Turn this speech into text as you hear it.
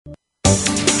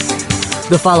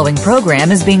The following program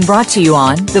is being brought to you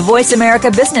on the Voice America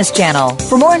Business Channel.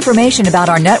 For more information about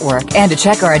our network and to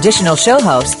check our additional show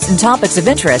hosts and topics of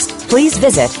interest, please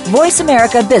visit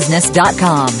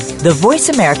voiceamericabusiness.com. The Voice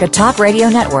America Talk Radio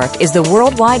Network is the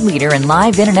worldwide leader in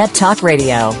live Internet talk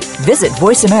radio. Visit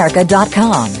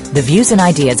voiceamerica.com. The views and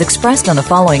ideas expressed on the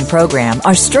following program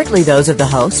are strictly those of the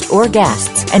host or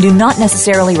guests and do not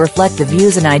necessarily reflect the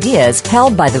views and ideas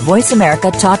held by the Voice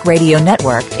America Talk Radio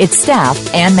Network, its staff,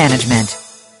 and management.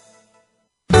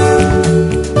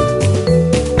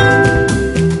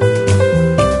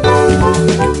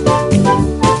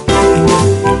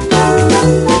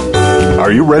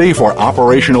 Are you ready for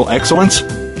operational excellence?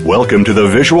 Welcome to the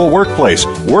Visual Workplace,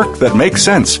 work that makes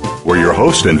sense, where your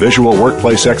host and visual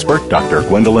workplace expert, Dr.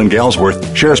 Gwendolyn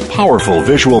Galsworth, shares powerful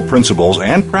visual principles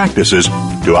and practices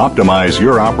to optimize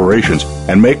your operations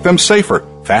and make them safer,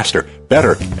 faster,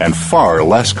 better, and far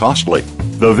less costly.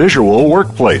 The Visual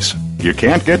Workplace. You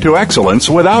can't get to excellence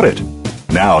without it.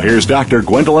 Now, here's Dr.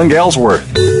 Gwendolyn Galsworth.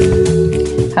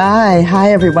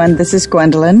 Hi everyone. This is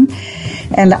Gwendolyn.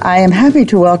 And I am happy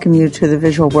to welcome you to the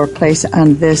Visual Workplace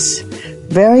on this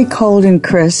very cold and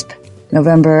crisp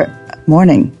November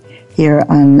morning here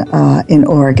in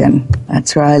Oregon.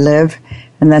 That's where I live,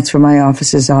 and that's where my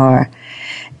offices are.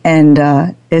 And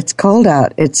it's cold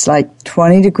out. It's like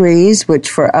 20 degrees, which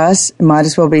for us might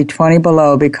as well be 20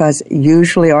 below because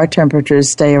usually our temperatures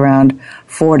stay around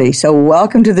 40. So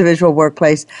welcome to the Visual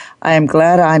Workplace. I am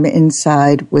glad I'm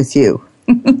inside with you.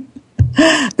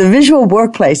 The Visual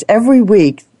Workplace, every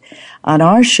week on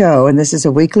our show, and this is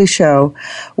a weekly show,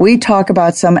 we talk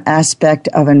about some aspect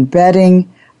of embedding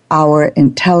our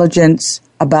intelligence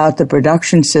about the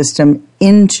production system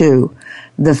into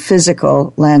the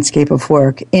physical landscape of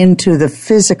work, into the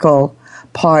physical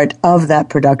part of that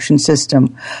production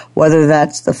system, whether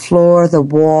that's the floor, the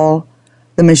wall,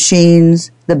 the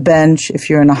machines, the bench. If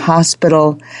you're in a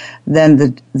hospital, then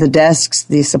the desks,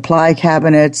 the supply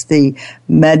cabinets, the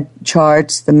med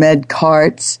charts, the med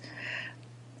carts,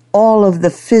 all of the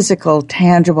physical,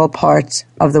 tangible parts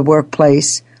of the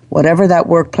workplace, whatever that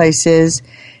workplace is.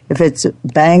 If it's a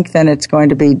bank, then it's going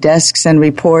to be desks and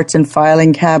reports and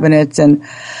filing cabinets, and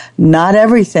not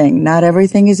everything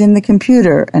is in the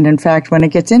computer. And in fact, when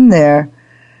it gets in there,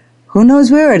 who knows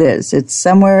where it is? It's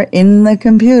somewhere in the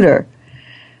computer.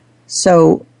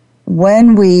 So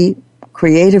when we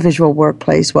create a visual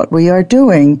workplace, what we are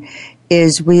doing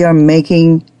is we are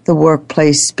making the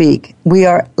workplace speak. We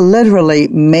are literally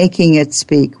making it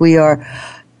speak. We are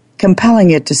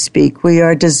compelling it to speak. We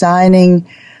are designing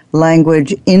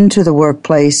language into the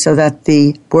workplace so that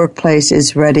the workplace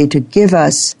is ready to give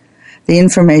us the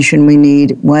information we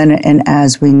need when and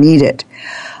as we need it.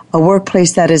 A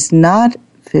workplace that is not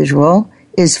visual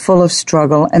is full of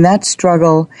struggle, and that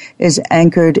struggle is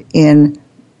anchored in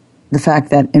the fact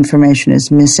that information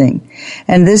is missing.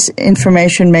 And this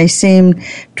information may seem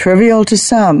trivial to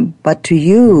some, but to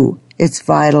you, it's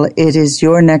vital. It is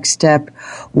your next step.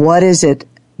 What is it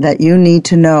that you need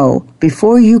to know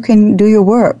before you can do your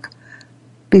work?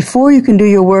 Before you can do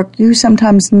your work, you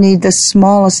sometimes need the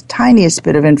smallest, tiniest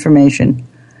bit of information,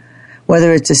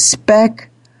 whether it's a spec,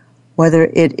 whether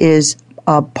it is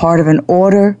a part of an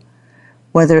order,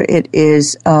 whether it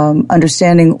is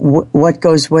understanding what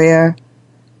goes where.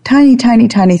 Tiny, tiny,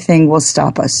 tiny thing will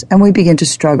stop us, and we begin to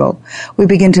struggle. We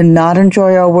begin to not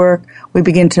enjoy our work. We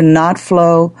begin to not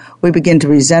flow. We begin to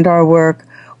resent our work.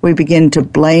 We begin to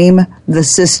blame the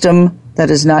system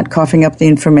that is not coughing up the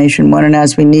information when and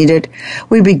as we need it.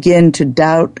 We begin to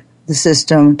doubt the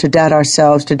system, to doubt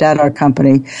ourselves, to doubt our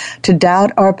company, to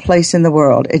doubt our place in the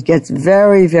world. It gets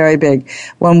very, very big.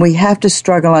 When we have to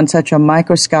struggle on such a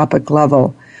microscopic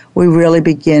level, we really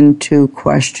begin to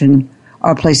question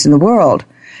our place in the world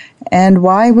and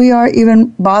why we are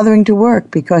even bothering to work,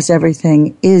 because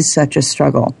everything is such a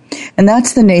struggle. And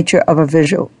that's the nature of a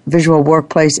visual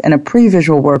workplace and a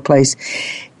pre-visual workplace.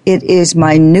 It is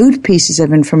minute pieces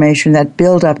of information that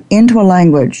build up into a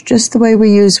language, just the way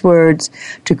we use words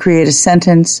to create a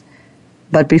sentence.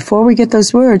 But before we get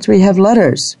those words, we have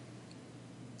letters.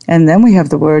 And then we have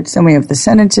the words, then we have the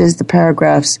sentences, the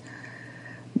paragraphs,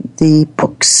 the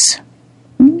books,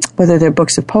 whether they're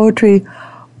books of poetry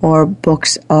or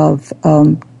books of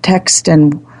text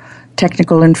and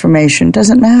technical information,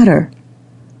 doesn't matter.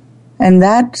 And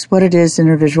that's what it is in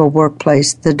a visual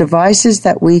workplace. The devices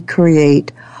that we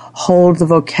create hold the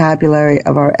vocabulary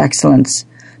of our excellence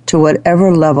to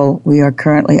whatever level we are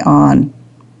currently on.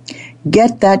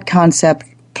 Get that concept,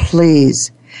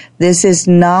 please. This is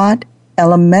not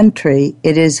elementary.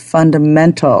 It is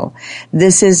fundamental.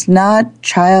 This is not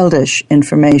childish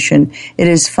information. It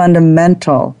is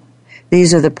fundamental.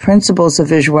 These are the principles of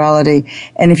visuality.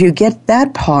 And if you get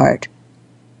that part,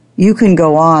 you can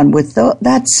go on with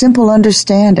that simple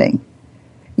understanding.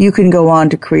 You can go on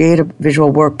to create a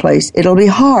visual workplace. It'll be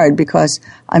hard because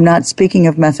I'm not speaking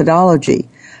of methodology,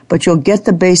 but you'll get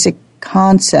the basic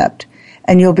concept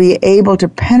and you'll be able to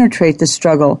penetrate the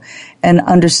struggle and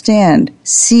understand,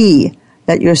 see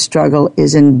that your struggle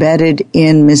is embedded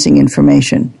in missing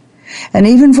information. And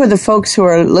even for the folks who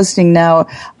are listening now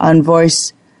on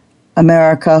Voice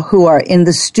America, who are in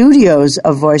the studios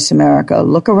of Voice America,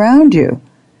 look around you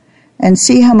and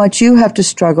see how much you have to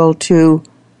struggle to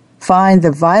find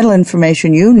the vital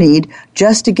information you need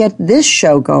just to get this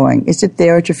show going. Is it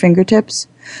there at your fingertips?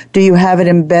 Do you have it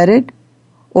embedded?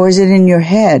 Or is it in your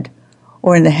head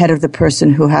or in the head of the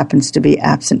person who happens to be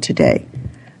absent today?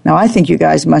 Now, I think you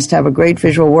guys must have a great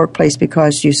visual workplace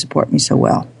because you support me so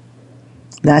well.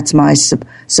 That's my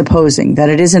supposing, that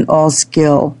it isn't all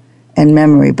skill and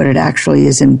memory, but it actually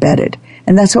is embedded.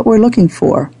 And that's what we're looking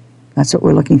for. That's what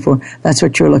we're looking for. That's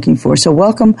what you're looking for. So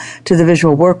welcome to the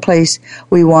Visual Workplace.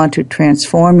 We want to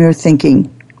transform your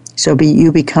thinking so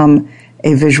you become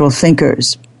a visual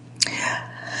thinkers.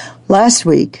 Last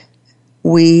week,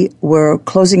 we were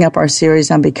closing up our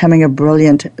series on becoming a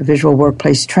brilliant visual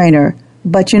workplace trainer.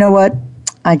 But you know what?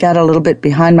 I got a little bit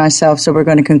behind myself, so we're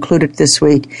going to conclude it this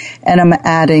week. And I'm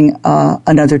adding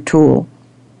another tool.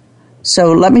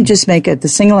 So let me just make it the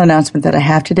single announcement that I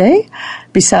have today,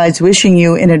 besides wishing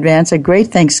you in advance a great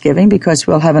Thanksgiving, because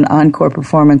we'll have an encore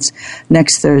performance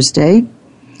next Thursday.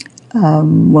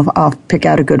 I'll pick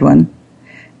out a good one.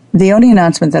 The only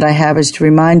announcement that I have is to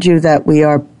remind you that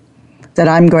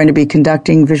I'm going to be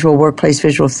conducting Visual Workplace,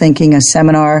 Visual Thinking, a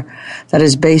seminar that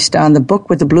is based on the book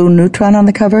with the blue neutron on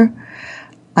the cover.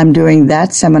 I'm doing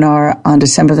that seminar on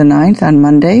December the 9th, on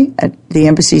Monday, at the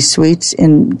Embassy Suites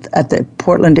at the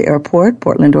Portland Airport,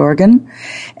 Portland, Oregon.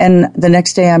 And the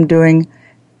next day I'm doing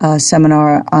a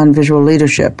seminar on visual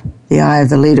leadership, the eye of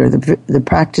the leader,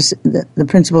 the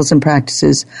principles and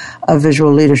practices of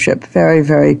visual leadership. Very,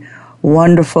 very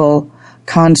wonderful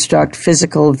construct,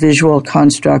 physical, visual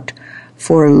construct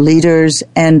for leaders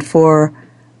and for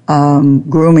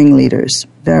grooming leaders.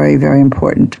 Very, very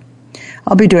important.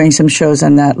 I'll be doing some shows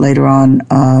on that later on,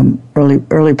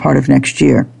 early part of next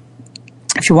year.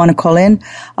 If you want to call in,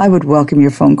 I would welcome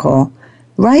your phone call.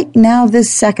 Right now,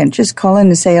 this second, just call in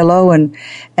and say hello and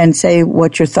say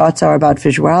what your thoughts are about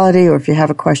visuality, or if you have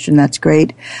a question, that's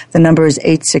great. The number is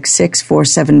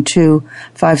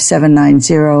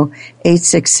 866-472-5790,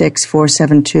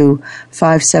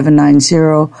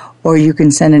 866-472-5790, or you can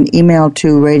send an email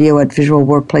to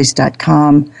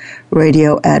radio@visualworkplace.com,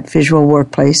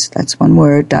 radio@visualworkplace, that's one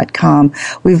word, .com.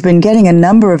 We've been getting a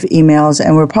number of emails,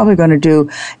 and we're probably going to do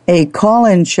a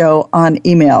call-in show on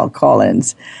email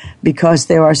call-ins because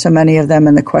there are so many of them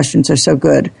and the questions are so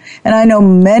good. And I know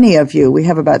many of you, we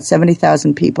have about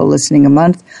 70,000 people listening a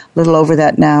month, a little over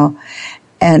that now,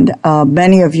 and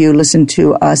many of you listen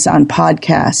to us on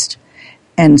podcast.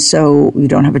 And so you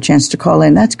don't have a chance to call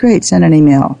in. That's great. Send an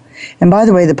email. And by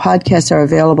the way, the podcasts are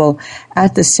available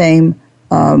at the same,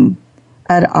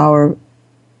 at our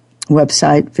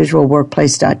website,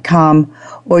 visualworkplace.com,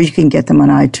 or you can get them on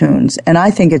iTunes. And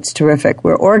I think it's terrific.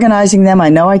 We're organizing them. I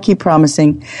know I keep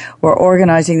promising. We're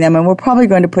organizing them, and we're probably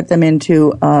going to put them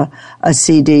into a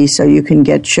CD so you can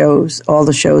get shows, all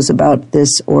the shows about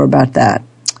this or about that.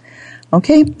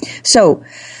 Okay? So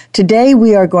today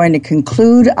we are going to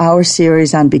conclude our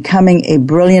series on becoming a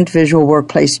brilliant visual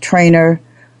workplace trainer.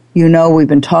 You know, we've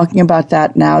been talking about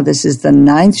that now. This is the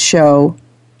 9th show.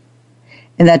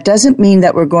 And that doesn't mean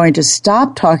that we're going to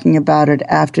stop talking about it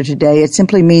after today. It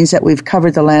simply means that we've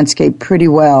covered the landscape pretty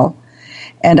well.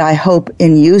 And I hope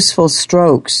in useful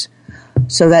strokes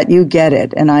so that you get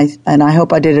it. And I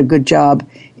hope I did a good job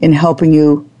in helping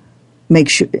you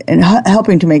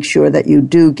helping to make sure that you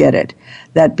do get it.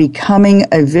 That becoming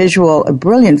a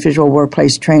brilliant visual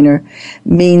workplace trainer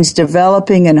means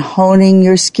developing and honing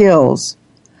your skills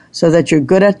so that you're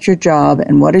good at your job.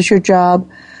 And what is your job?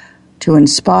 To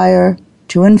inspire,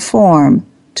 to inform,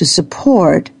 to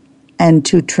support, and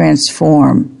to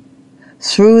transform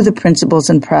through the principles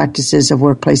and practices of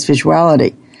workplace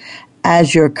visuality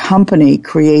as your company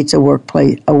creates a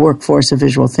workforce of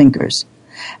visual thinkers.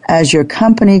 As your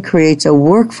company creates a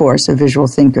workforce of visual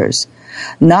thinkers,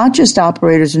 not just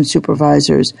operators and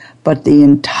supervisors, but the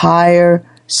entire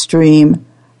stream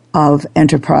of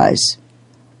enterprise.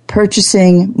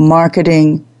 Purchasing,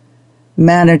 marketing,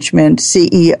 management,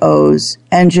 CEOs,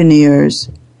 engineers,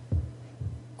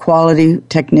 quality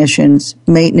technicians,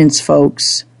 maintenance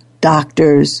folks,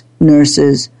 doctors,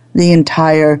 nurses, the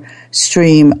entire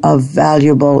stream of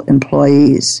valuable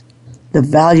employees. the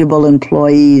valuable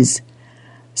employees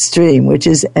stream, which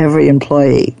is every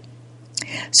employee.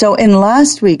 So in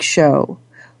last week's show,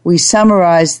 we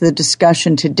summarized the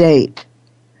discussion to date,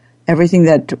 everything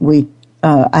that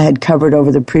I had covered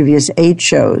over the previous 8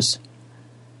 shows.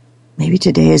 Maybe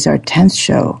today is our 10th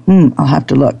show. I'll have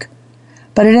to look.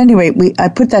 But at any rate, I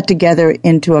put that together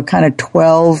into a kind of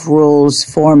 12 rules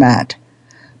format,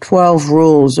 12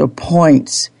 rules or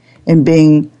points in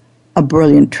being a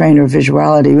brilliant trainer of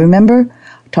visuality. Remember,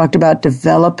 I talked about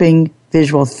developing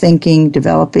visual thinking,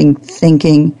 developing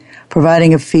thinking,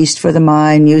 providing a feast for the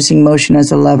mind, using motion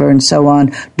as a lever, and so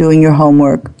on, doing your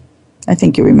homework. I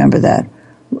think you remember that.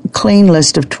 Clean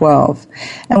list of 12.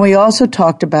 And we also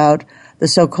talked about the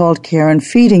so-called care and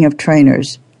feeding of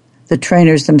trainers, the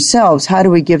trainers themselves. How do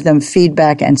we give them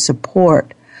feedback and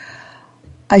support?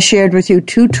 I shared with you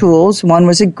 2 tools. One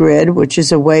was a grid, which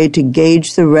is a way to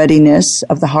gauge the readiness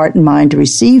of the heart and mind to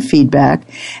receive feedback.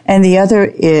 And the other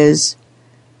is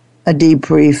a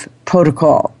debrief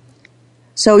protocol.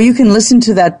 So you can listen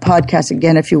to that podcast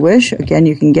again if you wish. Again,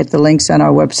 you can get the links on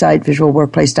our website,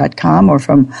 visualworkplace.com, or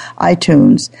from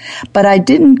iTunes. But I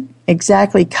didn't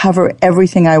exactly cover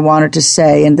everything I wanted to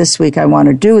say, and this week I want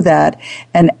to do that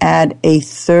and add a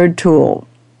 3rd tool.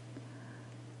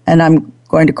 And I'm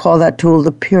going to call that tool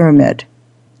the pyramid.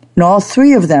 And all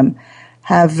 3 of them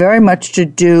have very much to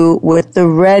do with the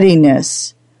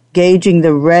readiness, gauging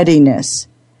the readiness.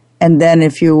 And then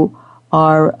if you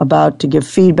are about to give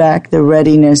feedback, the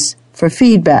readiness for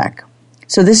feedback.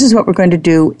 So this is what we're going to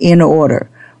do in order.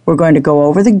 We're going to go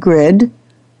over the grid,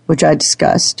 which I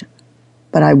discussed,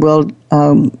 but I will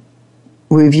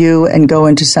review and go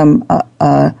into some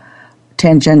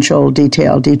tangential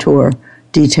detour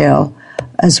detail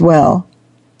as well.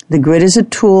 The grid is a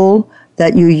tool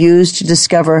that you use to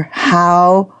discover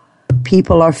how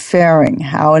people are faring,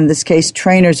 how, in this case,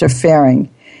 trainers are faring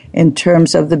in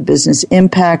terms of the business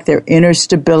impact, their inner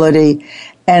stability,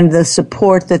 and the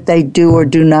support that they do or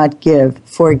do not give.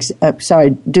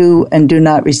 Do and do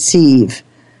not receive.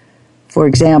 For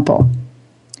example,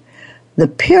 the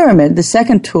pyramid, the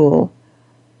second tool,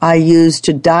 I use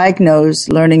to diagnose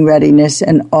learning readiness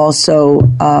and also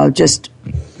just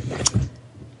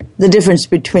the difference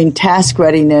between task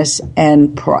readiness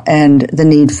and the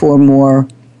need for more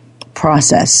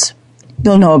process.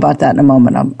 You'll know about that in a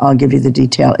moment. I'll give you the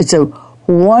detail. It's a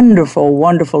wonderful,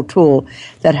 wonderful tool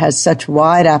that has such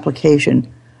wide application.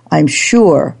 I'm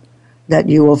sure that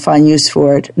you will find use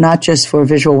for it, not just for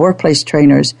visual workplace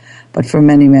trainers, but for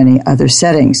many, many other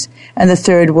settings. And the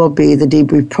third will be the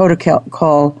debrief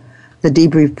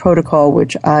protocol,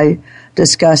 which I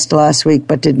discussed last week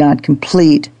but did not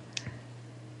complete.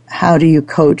 How do you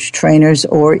coach trainers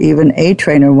or even a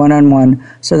trainer one-on-one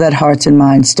so that hearts and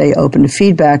minds stay open to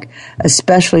feedback,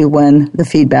 especially when the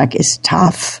feedback is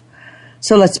tough?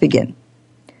 So let's begin.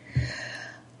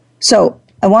 So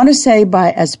I want to say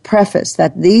as preface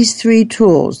that these 3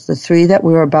 tools, the 3 that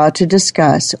we're about to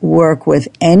discuss, work with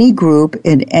any group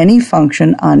in any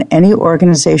function on any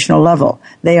organizational level.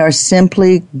 They are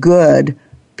simply good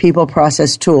people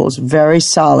process tools, very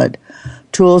solid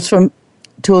tools for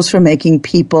making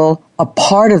people a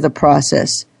part of the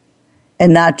process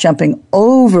and not jumping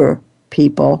over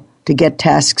people to get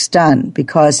tasks done,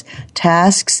 because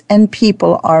tasks and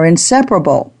people are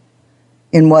inseparable.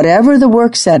 In whatever the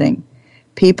work setting,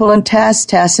 people and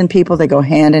tasks and people, they go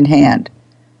hand in hand.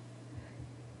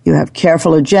 You have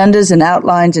careful agendas and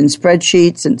outlines and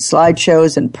spreadsheets and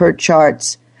slideshows and PERT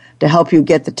charts to help you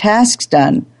get the tasks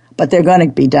done, but they're going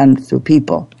to be done through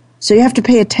people. So you have to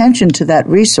pay attention to that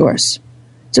resource.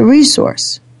 It's a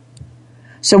resource.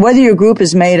 So whether your group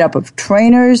is made up of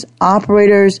trainers,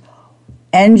 operators,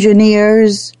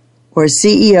 engineers, or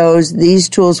CEOs, these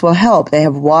tools will help. They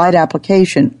have wide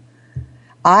application.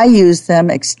 I use them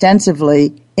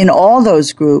extensively in all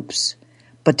those groups,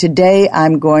 but today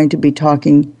I'm going to be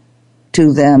talking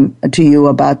to you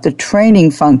about the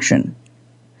training function.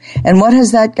 And what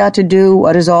has that got to do?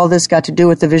 What has all this got to do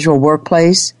with the visual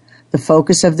workplace, the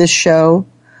focus of this show?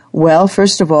 Well,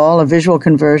 first of all, a visual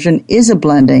conversion is a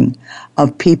blending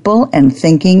of people and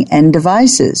thinking and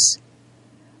devices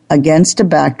against a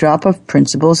backdrop of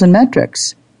principles and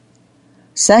metrics.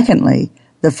 Secondly,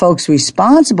 the folks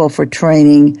responsible for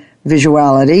training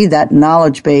visuality, that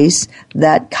knowledge base,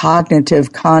 that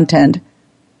cognitive content,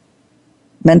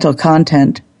 mental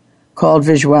content called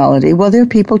visuality, well, they're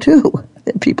people too.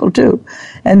 They're people too.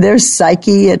 And their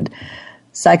psyche and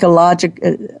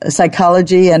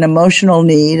psychology and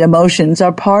emotions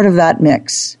are part of that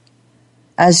mix.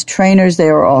 As trainers, they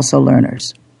are also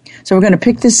learners. So we're going to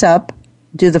pick this up,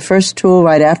 do the first tool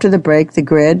right after the break, the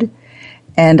grid,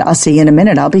 and I'll see you in a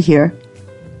minute. I'll be here.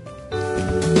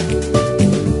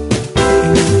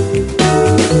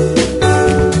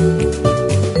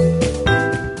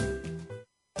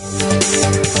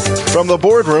 the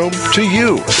boardroom to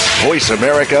you. Voice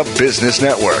America Business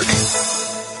Network.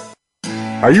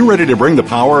 Are you ready to bring the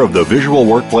power of the visual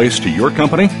workplace to your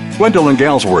company? Gwendolyn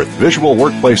Galsworth, visual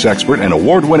workplace expert and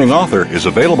award-winning author, is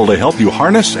available to help you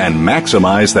harness and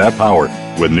maximize that power.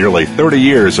 With nearly 30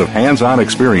 years of hands-on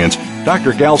experience,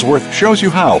 Dr. Galsworth shows you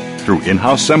how through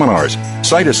in-house seminars,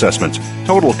 site assessments,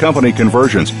 total company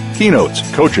conversions, keynotes,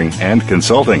 coaching, and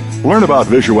consulting. Learn about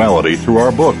visuality through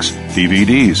our books,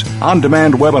 DVDs,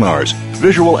 on-demand webinars,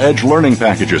 visual edge learning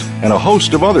packages, and a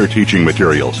host of other teaching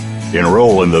materials.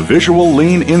 Enroll in the Visual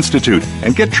Lean Institute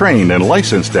and get trained and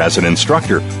licensed as an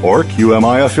instructor or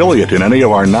QMI affiliate in any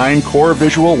of our 9 core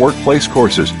visual workplace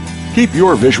courses. Keep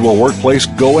your visual workplace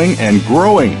going and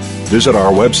growing. Visit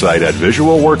our website at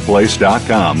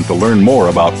visualworkplace.com to learn more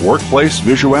about workplace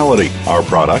visuality, our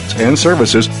products and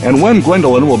services, and when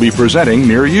Gwendolyn will be presenting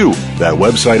near you. That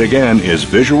website again is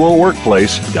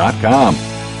visualworkplace.com.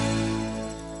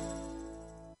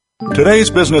 Today's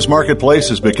business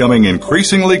marketplace is becoming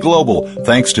increasingly global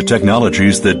thanks to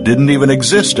technologies that didn't even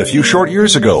exist a few short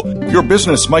years ago. Your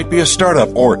business might be a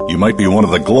startup or you might be one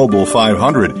of the Global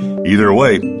 500. Either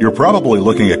way, you're probably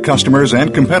looking at customers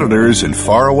and competitors in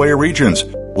faraway regions.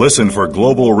 Listen for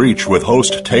Global Reach with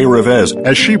host Tay Revez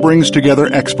as she brings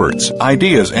together experts,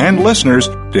 ideas, and listeners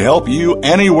to help you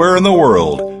anywhere in the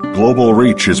world. Global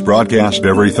Reach is broadcast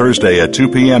every Thursday at 2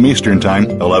 p.m. Eastern Time,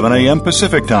 11 a.m.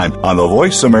 Pacific Time on the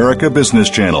Voice America Business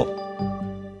Channel.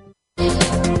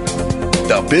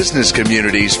 The business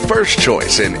community's first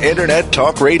choice in Internet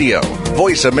Talk Radio.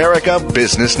 Voice America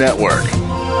Business Network.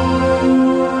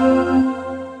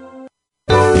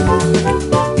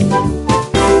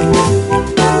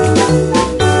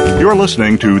 You're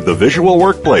listening to The Visual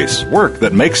Workplace, Work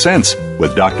That Makes Sense,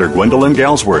 with Dr. Gwendolyn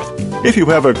Galsworth. If you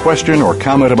have a question or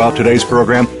comment about today's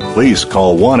program, please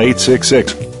call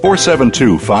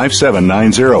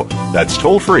 1-866-472-5790. That's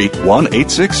toll-free,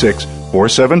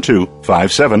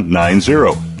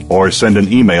 1-866-472-5790. Or send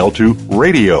an email to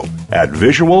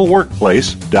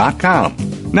radio@visualworkplace.com.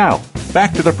 Now,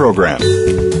 back to the program.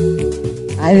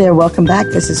 Hi there, welcome back.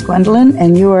 This is Gwendolyn,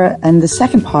 and you are in the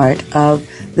second part of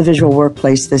the Visual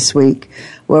Workplace this week,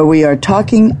 where we are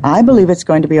talking, I believe it's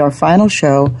going to be our final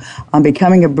show on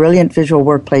becoming a brilliant visual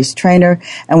workplace trainer,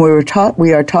 and we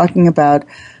are talking about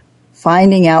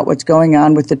finding out what's going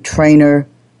on with the trainer,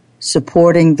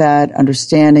 supporting that,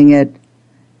 understanding it,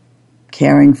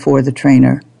 caring for the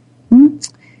trainer.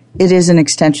 It is an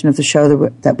extension of the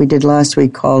show that we did last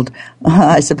week called,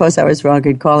 I suppose I was wrong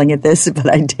in calling it this,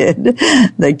 but I did,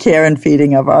 the care and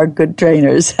feeding of our good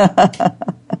trainers.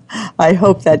 I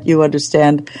hope that you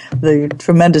understand the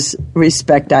tremendous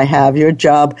respect I have. Your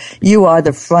job, you are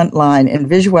the front line. In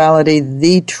visuality,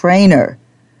 the trainer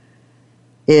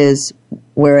is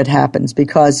where it happens.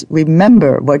 Because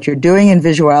remember, what you're doing in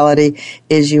visuality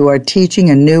is you are teaching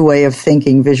a new way of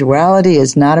thinking. Visuality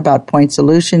is not about point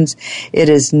solutions. It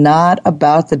is not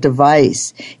about the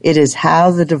device. It is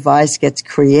how the device gets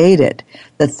created,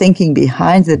 the thinking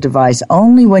behind the device.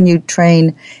 Only when you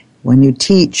train, when you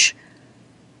teach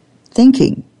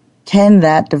thinking, can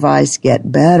that device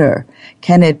get better?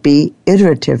 Can it be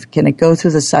iterative? Can it go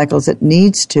through the cycles it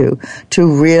needs to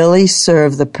really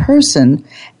serve the person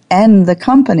and the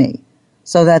company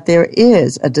so that there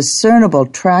is a discernible,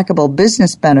 trackable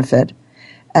business benefit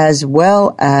as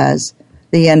well as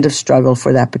the end of struggle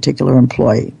for that particular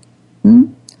employee?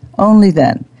 Only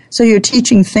then. So you're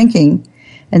teaching thinking,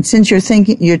 and since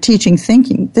you're teaching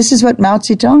thinking, this is what Mao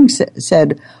Zedong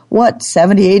said,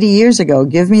 70, 80 years ago,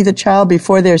 give me the child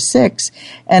before they're 6,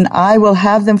 and I will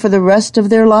have them for the rest of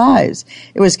their lives.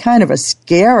 It was kind of a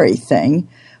scary thing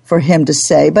for him to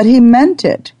say, but he meant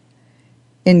it.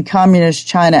 In communist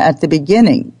China at the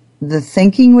beginning, the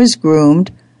thinking was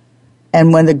groomed,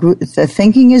 and when the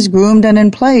thinking is groomed and in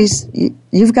place,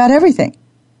 you've got everything.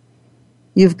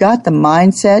 You've got the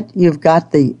mindset, you've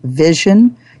got the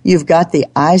vision, you've got the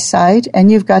eyesight,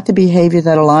 and you've got the behavior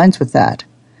that aligns with that.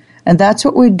 And that's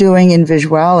what we're doing in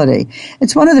visuality.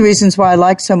 It's one of the reasons why I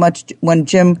like so much when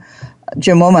Jim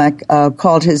Womack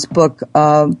called his book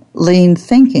Lean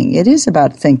Thinking. It is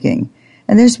about thinking.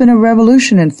 And there's been a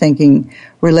revolution in thinking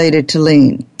related to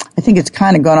lean. I think it's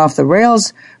kind of gone off the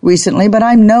rails recently, but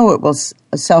I know it will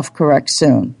self-correct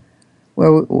soon,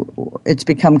 where it's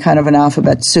become kind of an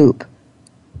alphabet soup.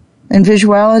 In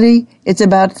visuality, it's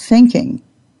about thinking.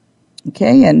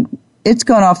 Okay, and it's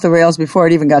gone off the rails before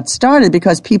it even got started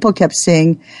because people kept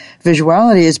seeing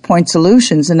visuality as point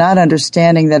solutions and not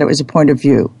understanding that it was a point of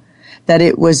view, that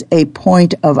it was a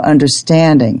point of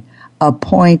understanding, a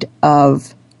point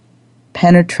of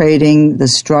penetrating the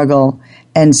struggle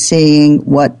and seeing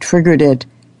what triggered it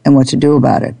and what to do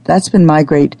about it. That's been my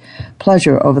great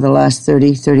pleasure over the last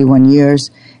 31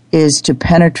 years, is to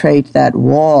penetrate that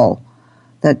wall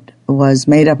that was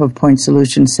made up of point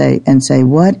solutions, say,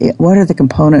 what are the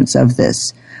components of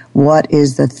this? What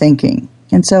is the thinking?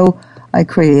 And so I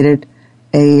created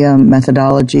a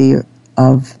methodology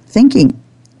of thinking.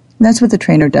 And that's what the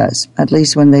trainer does, at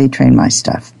least when they train my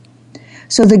stuff.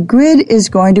 So the grid is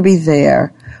going to be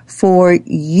there for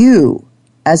you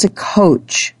as a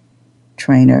coach,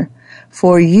 trainer,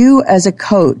 for you as a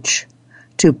coach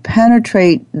to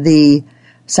penetrate the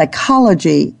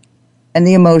psychology and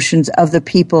the emotions of the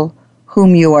people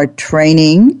whom you are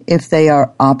training, if they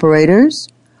are operators,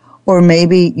 or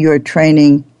maybe you're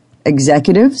training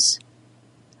executives,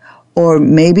 or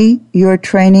maybe you're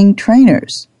training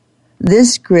trainers.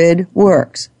 This grid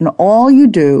works. And all you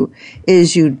do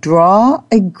is you draw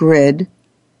a grid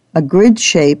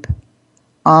shape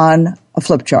on a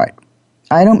flip chart.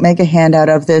 I don't make a handout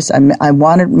of this. I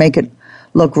want to make it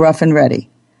look rough and ready.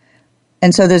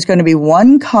 And so there's going to be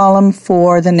one column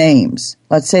for the names.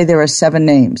 Let's say there are 7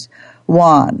 names.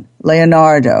 Juan,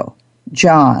 Leonardo,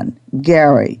 John,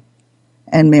 Gary,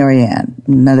 and Marianne.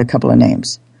 Another couple of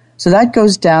names. So that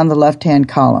goes down the left-hand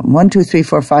column. 1, 2, 3,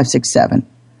 4, 5, 6, 7.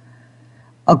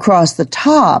 Across the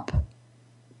top,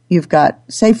 you've got,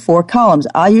 say, 4 columns.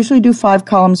 I usually do 5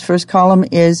 columns. First column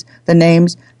is the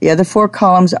names. The other 4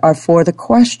 columns are for the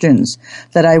questions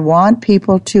that I want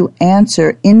people to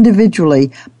answer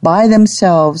individually by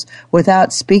themselves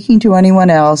without speaking to anyone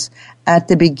else at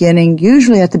the beginning,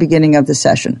 usually at the beginning of the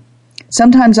session.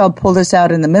 Sometimes I'll pull this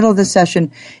out in the middle of the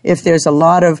session if there's a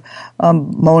lot of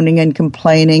moaning and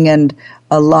complaining and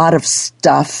a lot of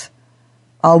stuff.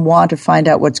 I'll want to find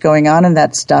out what's going on in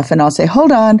that stuff, and I'll say,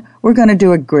 hold on, we're going to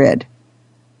do a grid.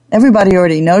 Everybody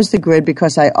already knows the grid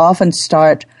because I often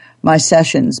start my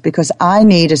sessions because I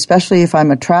need, especially if I'm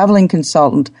a traveling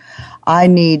consultant, I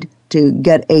need to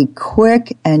get a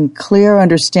quick and clear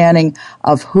understanding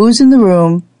of who's in the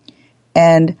room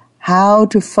and how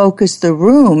to focus the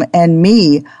room and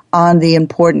me on the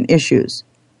important issues.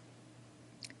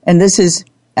 And this is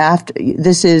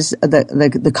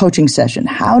the coaching session.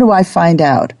 How do I find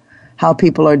out how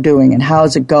people are doing and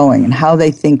how's it going and how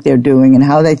they think they're doing and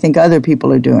how they think other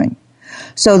people are doing?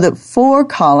 So the 4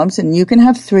 columns, and you can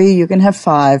have 3, you can have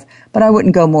 5, but I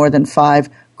wouldn't go more than 5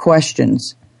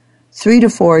 questions. 3 to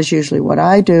 4 is usually what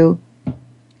I do.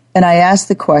 And I ask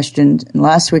the questions, and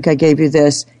last week I gave you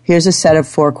this. Here's a set of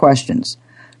 4 questions.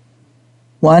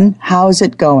 1, how's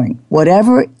it going?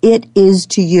 Whatever it is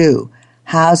to you,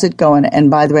 how's it going? And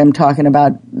by the way, I'm talking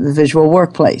about the visual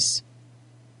workplace.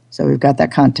 So we've got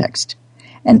that context.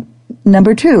 And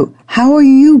number 2, how are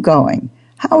you going?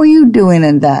 How are you doing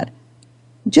in that?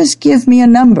 Just give me a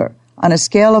number on a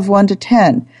scale of 1 to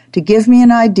 10 to give me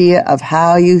an idea of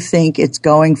how you think it's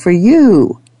going for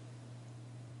you.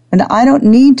 And I don't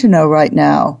need to know right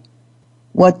now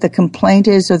what the complaint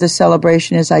is or the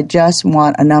celebration is. I just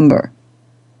want a number.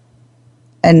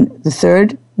 And the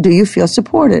 3rd, do you feel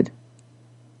supported?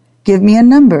 Give me a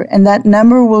number, and that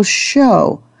number will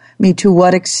show me to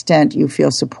what extent you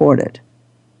feel supported.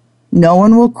 No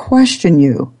one will question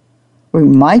you. We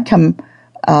might come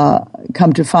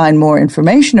to find more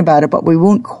information about it, but we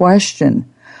won't question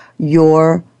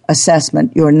your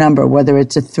assessment, your number, whether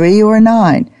it's a 3 or a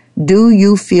 9. Do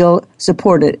you feel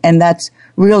supported? And that's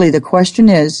really the question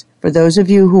is, for those of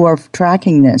you who are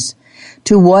tracking this,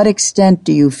 to what extent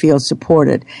do you feel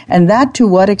supported? And that to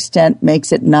what extent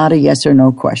makes it not a yes or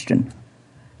no question.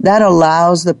 That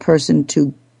allows the person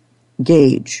to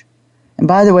gauge. And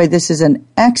by the way, this is an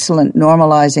excellent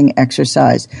normalizing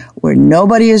exercise where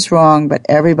nobody is wrong, but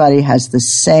everybody has the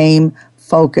same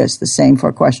focus, the same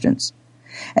 4 questions.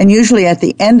 And usually at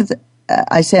the end,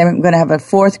 I say I'm going to have a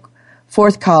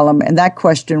fourth column, and that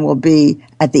question will be,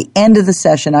 at the end of the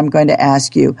session, I'm going to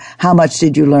ask you, how much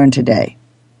did you learn today?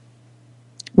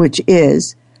 Which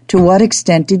is, to what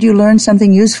extent did you learn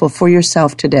something useful for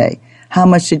yourself today? How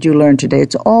much did you learn today?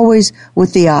 It's always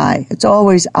with the I. It's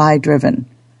always I-driven.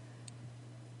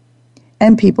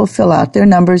 And people fill out their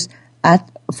numbers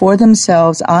for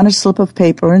themselves on a slip of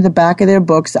paper in the back of their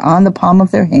books, on the palm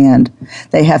of their hand.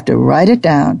 They have to write it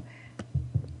down.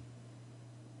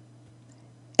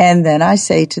 And then I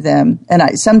say to them, and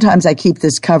sometimes I keep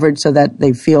this covered so that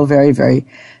they feel very, very,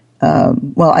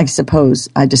 I suppose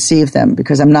I deceive them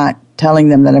because I'm not telling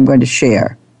them that I'm going to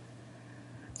share,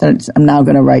 that I'm now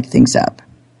going to write things up.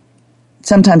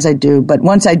 Sometimes I do, but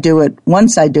once I do it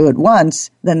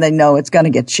once, then they know it's going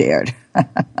to get shared.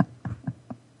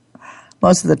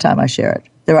 Most of the time I share it.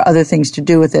 There are other things to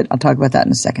do with it. I'll talk about that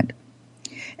in a second.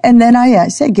 And then I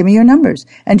say, give me your numbers,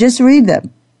 and just read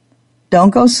them. Don't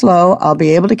go slow. I'll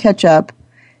be able to catch up.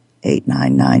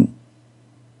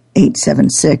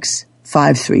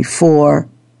 899-876-534.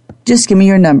 Just give me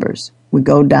your numbers. We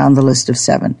go down the list of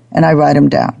 7, and I write them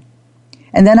down.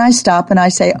 And then I stop and I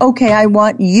say, okay, I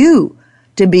want you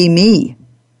to be me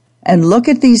and look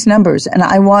at these numbers, and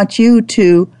I want you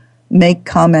to make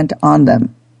comment on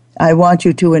them. I want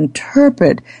you to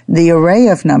interpret the array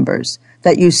of numbers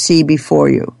that you see before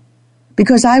you,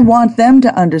 because I want them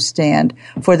to understand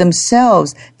for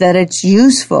themselves that it's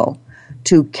useful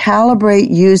to calibrate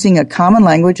using a common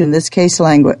language, in this case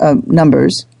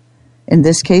numbers,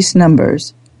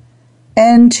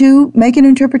 and to make an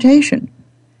interpretation.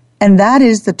 And that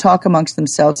is the talk amongst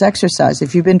themselves exercise.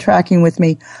 If you've been tracking with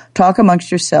me, talk amongst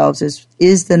yourselves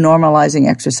is the normalizing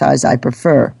exercise I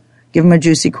prefer. Give them a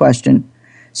juicy question.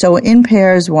 So in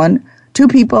pairs, 1, 2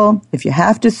 people, if you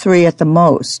have to 3 at the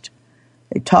most,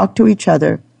 they talk to each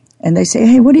other and they say,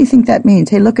 hey, what do you think that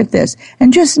means? Hey, look at this.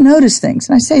 And just notice things.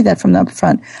 And I say that from the up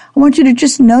front. I want you to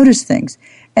just notice things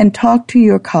and talk to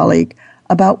your colleague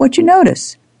about what you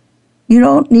notice. You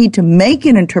don't need to make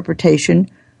an interpretation.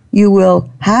 You will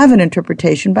have an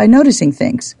interpretation by noticing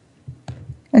things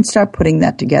and start putting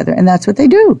that together. And that's what they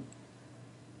do.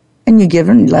 And you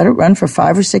let it run for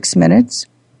 5 or 6 minutes,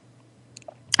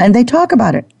 and they talk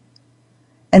about it.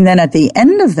 And then at the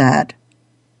end of that,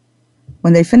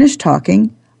 when they finish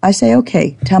talking, I say,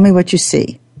 okay, tell me what you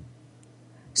see.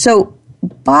 So,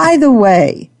 by the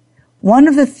way, one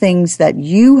of the things that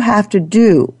you have to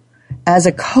do as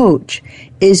a coach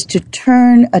is to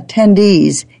turn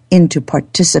attendees into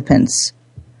participants.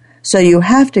 So you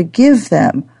have to give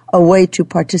them a way to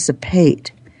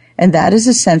participate. And that is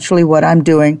essentially what I'm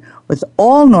doing with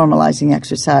all normalizing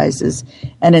exercises.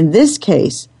 And in this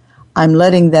case, I'm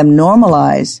letting them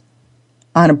normalize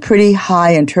on a pretty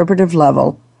high interpretive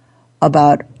level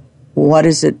about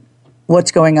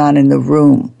what's going on in the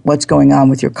room, what's going on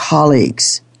with your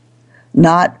colleagues,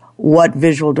 not what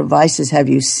visual devices have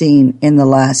you seen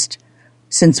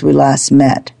since we last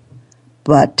met.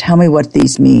 But tell me what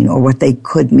these mean or what they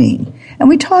could mean. And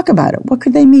we talk about it. What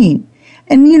could they mean?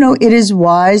 And, it is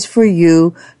wise for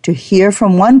you to hear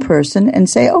from one person and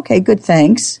say, okay, good,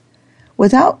 thanks,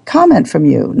 without comment from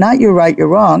you. Not you're right, you're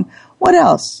wrong. What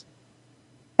else?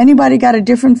 Anybody got a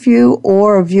different view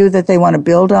or a view that they want to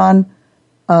build on?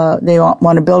 They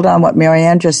want to build on what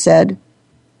Marianne just said?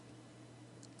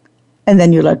 And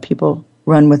then you let people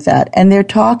run with that. And they're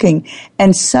talking,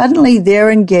 and suddenly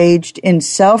they're engaged in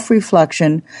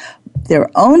self-reflection, their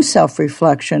own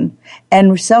self-reflection,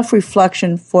 and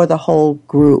self-reflection for the whole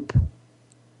group.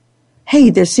 Hey,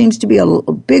 there seems to be a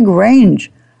big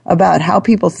range about how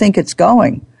people think it's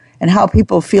going and how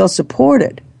people feel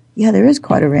supported. Yeah, there is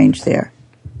quite a range there.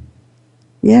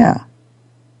 Yeah.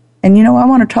 And I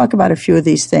want to talk about a few of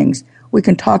these things. We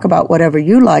can talk about whatever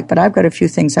you like, but I've got a few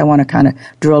things I want to kind of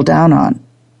drill down on.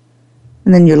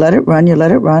 And then you let it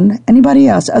run. Anybody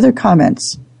else? Other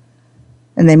comments?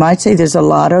 And they might say there's a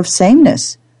lot of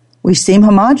sameness. We seem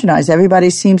homogenized. Everybody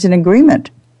seems in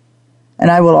agreement. And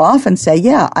I will often say,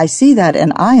 yeah, I see that,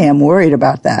 and I am worried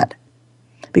about that.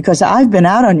 Because I've been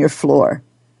out on your floor,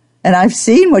 and I've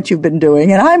seen what you've been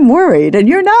doing, and I'm worried, and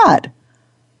you're not.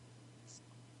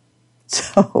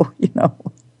 So,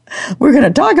 we're going to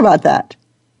talk about that.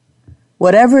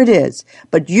 Whatever it is,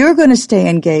 but you're going to stay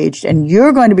engaged and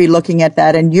you're going to be looking at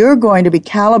that and you're going to be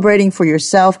calibrating for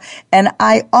yourself. And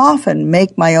I often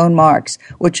make my own marks,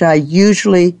 which I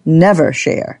usually never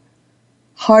share,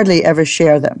 hardly ever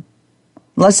share them.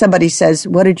 Unless somebody says,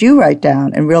 what did you write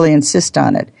down, and really insist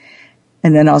on it.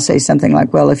 And then I'll say something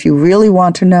like, well, if you really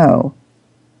want to know,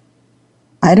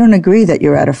 I don't agree that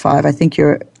you're at a 5. I think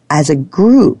you're, as a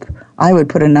group, I would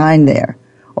put a 9 there.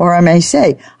 Or I may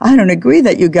say, I don't agree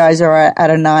that you guys are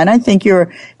at a 9. I think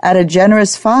you're at a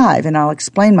generous 5, and I'll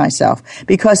explain myself.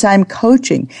 Because I'm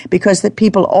coaching, because the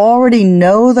people already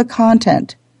know the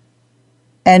content,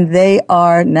 and they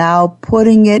are now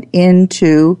putting it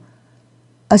into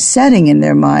a setting in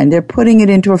their mind. They're putting it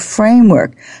into a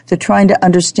framework. They're trying to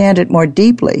understand it more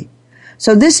deeply.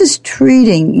 So this is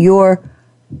treating your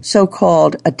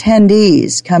so-called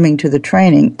attendees coming to the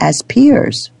training as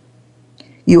peers.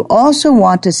 You also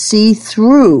want to see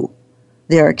through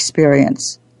their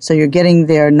experience. So you're getting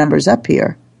their numbers up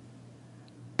here.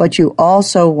 But you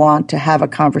also want to have a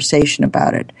conversation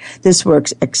about it. This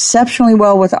works exceptionally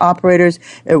well with operators.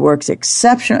 It works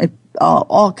exceptionally.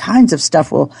 All kinds of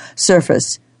stuff will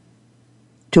surface.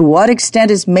 To what extent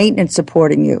is maintenance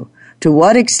supporting you? To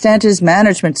what extent is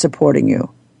management supporting you?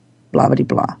 Blah, blah,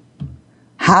 blah.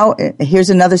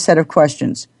 Here's another set of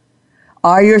questions.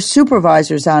 Are your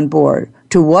supervisors on board?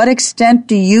 To what extent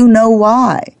do you know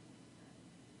why?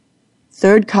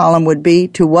 Third column would be,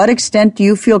 to what extent do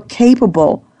you feel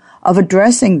capable of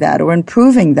addressing that or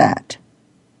improving that?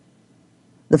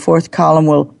 The fourth column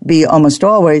will be almost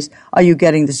always, are you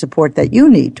getting the support that you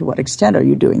need? To what extent are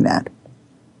you doing that?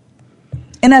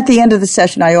 And at the end of the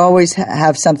session, I always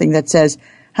have something that says,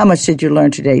 how much did you learn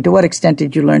today? To what extent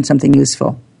did you learn something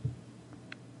useful?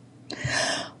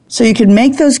 So you can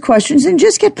make those questions and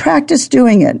just get practice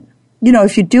doing it. You know,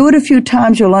 if you do it a few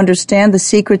times, you'll understand the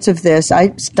secrets of this.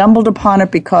 I stumbled upon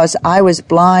it because I was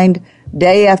blind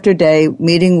day after day,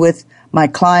 meeting with my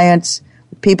clients,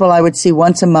 people I would see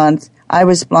once a month. I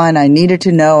was blind. I needed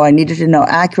to know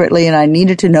accurately, and I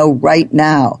needed to know right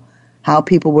now how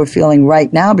people were feeling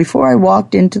right now before I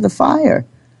walked into the fire.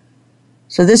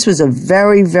 So this was a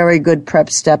very, very good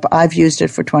prep step. I've used it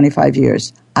for 25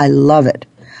 years. I love it.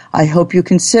 I hope you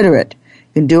consider it.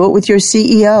 You can do it with your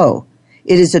CEO.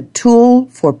 It is a tool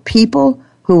for people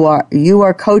who you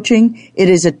are coaching. It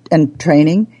is and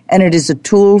training, and it is a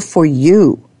tool for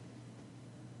you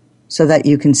so that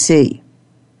you can see.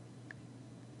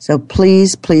 So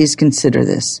please, please consider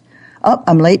this. Oh,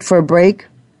 I'm late for a break.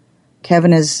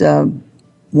 Kevin is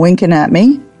winking at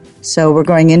me. So we're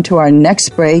going into our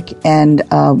next break, and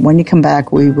when you come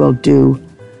back, we will do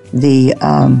the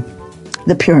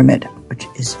pyramid, which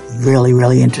is really,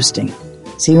 really interesting.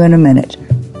 See you in a minute.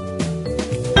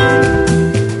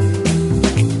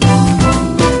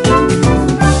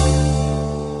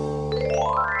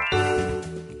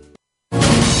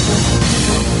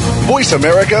 Voice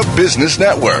America Business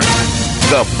Network,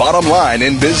 the bottom line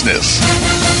in business.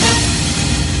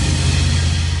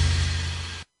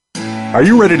 Are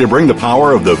you ready to bring the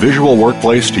power of the visual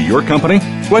workplace to your company?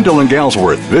 Gwendolyn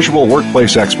Galsworth, visual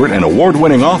workplace expert and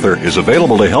award-winning author, is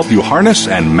available to help you harness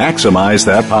and maximize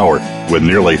that power. With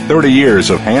nearly 30 years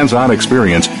of hands-on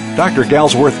experience, Dr.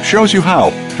 Galsworth shows you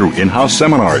how through in-house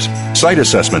seminars, site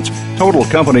assessments, total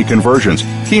company conversions,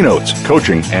 keynotes,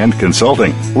 coaching, and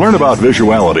consulting. Learn about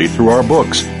visuality through our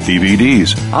books,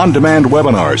 DVDs, on-demand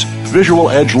webinars, visual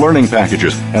edge learning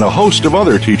packages, and a host of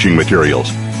other teaching materials.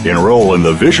 Enroll in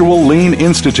the Visual Lean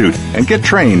Institute and get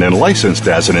trained and licensed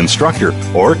as an instructor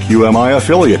or QMI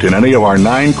affiliate in any of our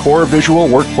 9 core visual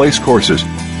workplace courses.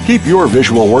 Keep your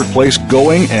visual workplace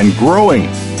going and growing.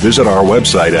 Visit our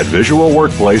website at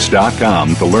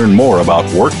visualworkplace.com to learn more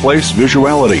about workplace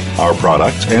visuality, our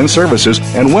products and services,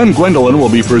 and when Gwendolyn will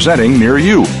be presenting near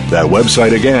you. That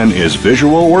website again is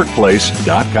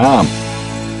visualworkplace.com.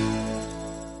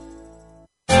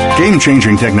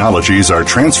 Game-changing technologies are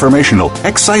transformational,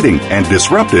 exciting, and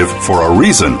disruptive for a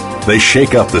reason. They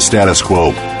shake up the status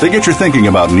quo. They get you thinking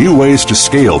about new ways to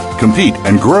scale, compete,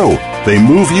 and grow. They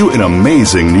move you in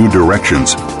amazing new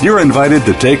directions. You're invited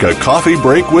to take a coffee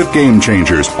break with Game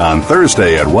Changers on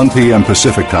Thursday at 1 p.m.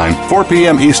 Pacific Time, 4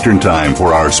 p.m. Eastern Time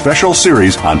for our special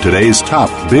series on today's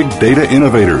top big data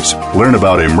innovators. Learn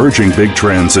about emerging big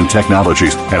trends and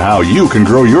technologies and how you can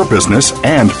grow your business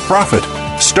and profit.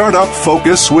 Startup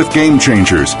Focus with Game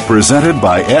Changers, presented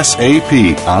by SAP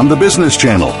on the Business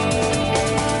Channel.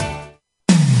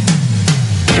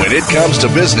 When it comes to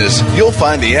business, you'll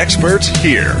find the experts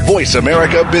here. Voice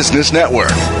America Business Network.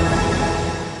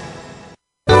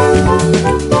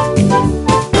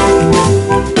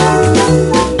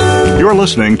 You're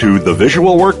listening to The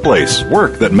Visual Workplace,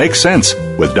 Work That Makes Sense,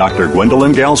 with Dr.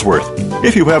 Gwendolyn Galsworth.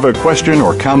 If you have a question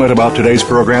or comment about today's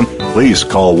program, please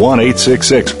call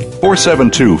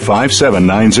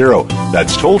 1-866-472-5790.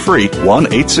 That's toll-free,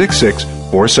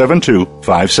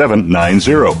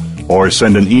 1-866-472-5790. Or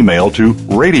send an email to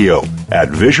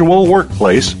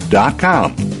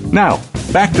radio@visualworkplace.com. Now,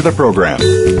 back to the program.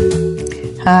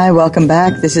 Hi, welcome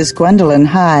back. This is Gwendolyn.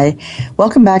 Hi.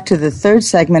 Welcome back to the third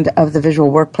segment of the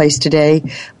Visual Workplace today,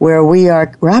 where we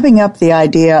are wrapping up the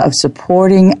idea of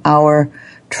supporting our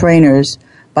trainers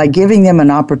by giving them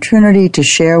an opportunity to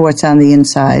share what's on the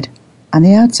inside, on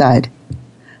the outside,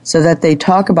 so that they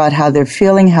talk about how they're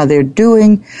feeling, how they're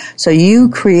doing. So you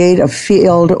create a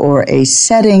field or a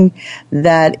setting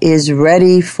that is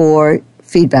ready for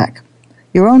feedback.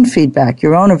 Your own feedback,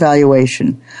 your own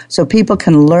evaluation, so people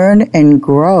can learn and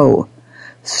grow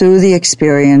through the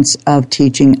experience of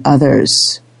teaching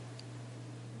others.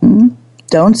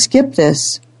 Don't skip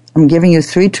this. I'm giving you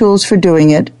 3 tools for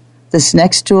doing it. This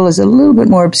next tool is a little bit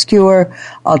more obscure.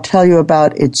 I'll tell you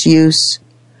about its use.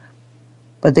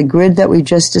 But the grid that we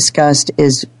just discussed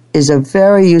is a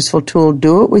very useful tool.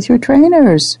 Do it with your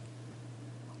trainers.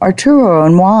 Arturo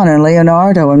and Juan and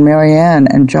Leonardo and Marianne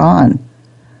and John.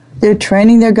 They're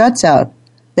training their guts out.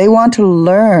 They want to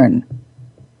learn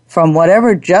from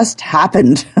whatever just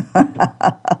happened.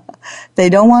 They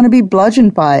don't want to be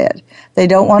bludgeoned by it. They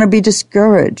don't want to be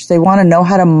discouraged. They want to know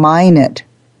how to mine it.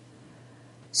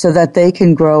 so that they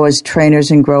can grow as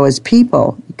trainers and grow as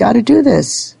people. You got to do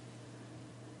this.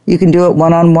 You can do it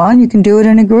one-on-one. You can do it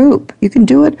in a group. You can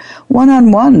do it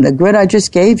one-on-one. The grid I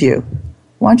just gave you.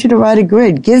 I want you to write a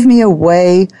grid. Give me a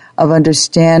way of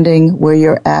understanding where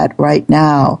you're at right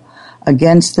now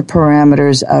against the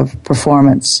parameters of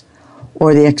performance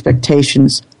or the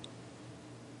expectations.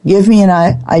 Give me an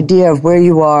idea of where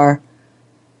you are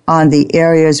on the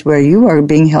areas where you are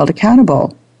being held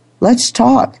accountable. Let's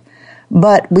talk.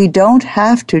 But we don't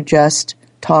have to just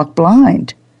talk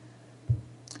blind.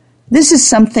 This is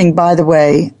something, by the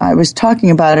way, I was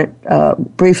talking about it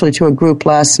briefly to a group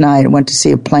last night. I went to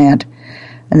see a plant,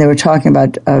 and they were talking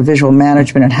about visual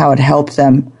management and how it helped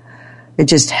them. It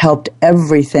just helped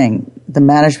everything, the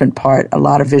management part, a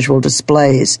lot of visual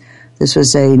displays. This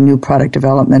was a new product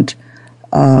development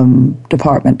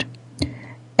department.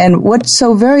 And what's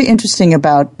so very interesting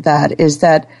about that is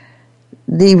that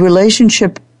the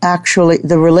relationships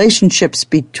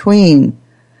between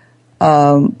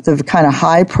the kind of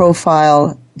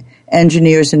high-profile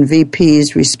engineers and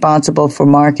VPs responsible for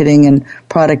marketing and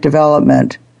product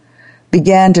development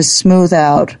began to smooth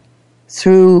out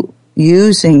through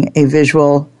using a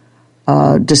visual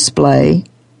display,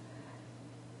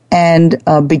 and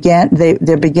there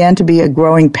began to be a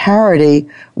growing parity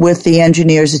with the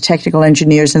engineers, the technical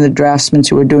engineers, and the draftsmen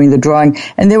who were doing the drawing,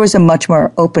 and there was a much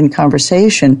more open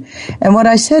conversation. And what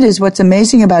I said is what's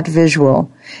amazing about visual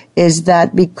is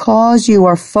that because you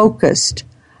are focused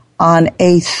on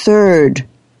a third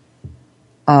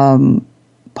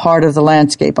part of the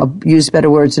landscape, I'll use better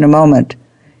words in a moment,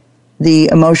 the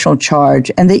emotional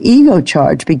charge and the ego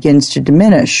charge begins to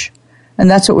diminish. And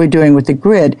that's what we're doing with the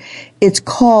grid. It's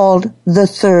called the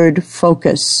third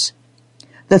focus.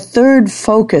 The third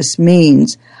focus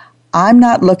means I'm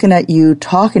not looking at you,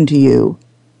 talking to you,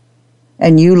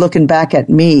 and you looking back at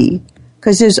me,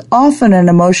 because there's often an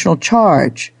emotional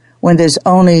charge when there's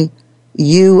only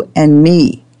you and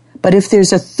me. But if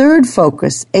there's a third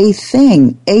focus, a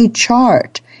thing, a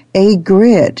chart, a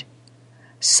grid,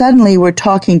 suddenly we're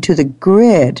talking to the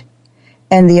grid,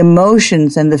 and the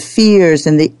emotions and the fears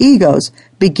and the egos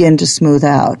begin to smooth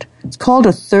out. It's called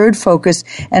a third focus,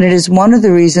 and it is one of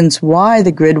the reasons why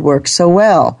the grid works so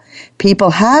well. People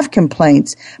have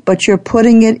complaints, but you're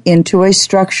putting it into a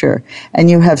structure, and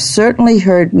you have certainly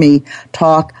heard me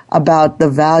talk about the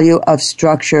value of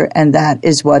structure, and that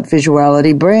is what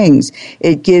visuality brings.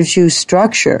 It gives you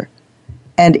structure,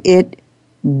 and it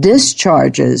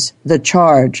discharges the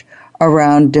charge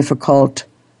around difficult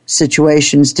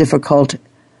situations, difficult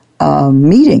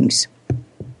meetings.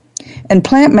 And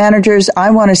plant managers,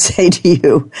 I want to say to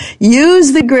you,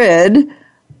 use the grid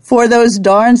for those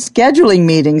darn scheduling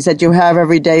meetings that you have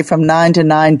every day from 9 to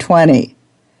 9:20.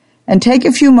 And take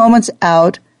a few moments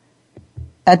out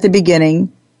at the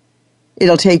beginning.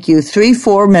 It'll take you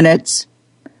 3-4 minutes.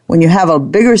 When you have a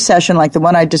bigger session like the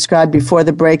one I described before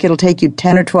the break, it'll take you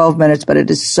 10 or 12 minutes, but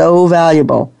it is so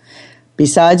valuable,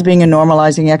 besides being a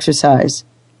normalizing exercise.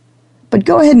 But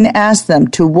go ahead and ask them,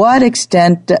 to what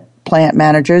extent, plant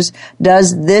managers,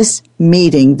 does this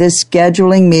meeting, this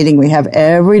scheduling meeting we have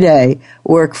every day,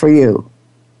 work for you?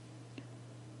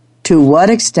 To what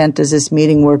extent does this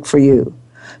meeting work for you?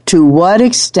 To what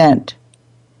extent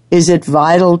is it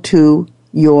vital to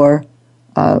your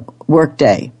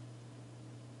workday?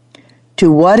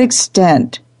 To what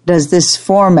extent does this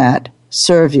format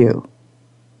serve you?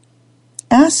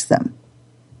 Ask them.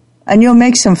 And you'll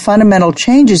make some fundamental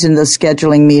changes in those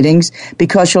scheduling meetings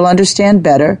because you'll understand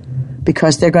better,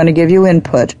 because they're going to give you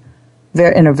input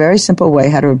in a very simple way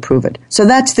how to improve it. So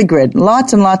that's the grid.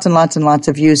 Lots and lots and lots and lots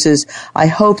of uses. I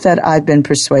hope that I've been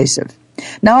persuasive.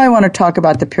 Now I want to talk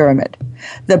about the pyramid.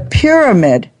 The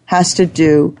pyramid has to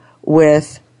do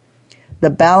with the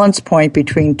balance point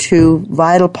between two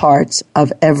vital parts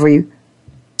of every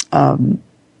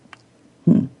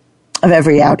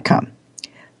outcome.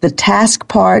 The task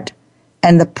part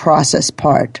and the process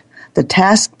part. The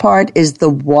task part is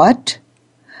the what.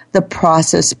 The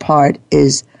process part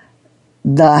is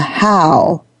the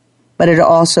how, but it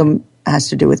also has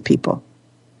to do with people.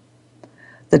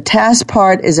 The task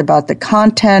part is about the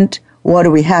content, what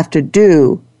do we have to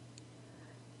do,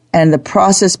 and the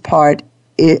process part,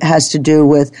 it has to do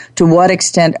with to what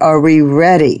extent are we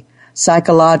ready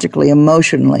psychologically,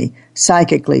 emotionally,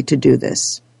 psychically to do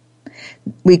this.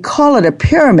 We call it a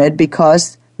pyramid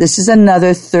because this is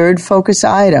another third focus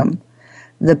item.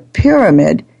 The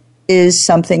pyramid is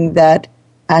something that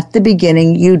at the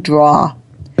beginning you draw.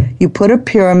 You put a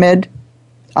pyramid.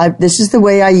 This is the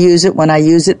way I use it when I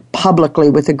use it publicly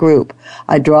with a group.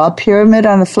 I draw a pyramid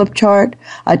on the flip chart.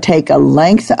 I take a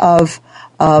length of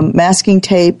masking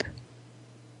tape,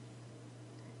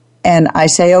 And I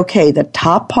say, okay, the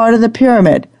top part of the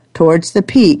pyramid towards the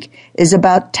peak is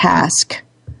about task.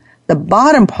 The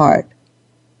bottom part,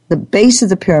 the base of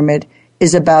the pyramid,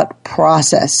 is about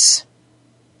process.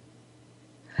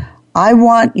 I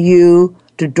want you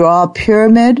to draw a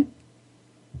pyramid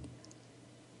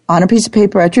on a piece of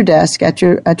paper at your desk, at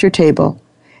your table,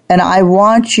 and I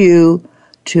want you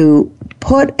to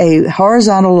put a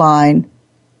horizontal line,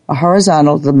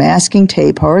 the masking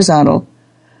tape, horizontal,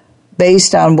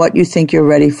 based on what you think you're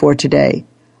ready for today.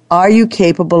 Are you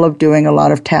capable of doing a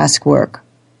lot of task work?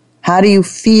 How do you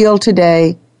feel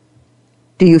today?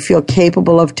 Do you feel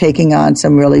capable of taking on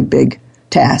some really big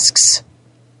tasks?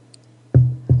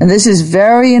 And this is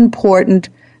very important,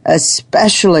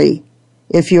 especially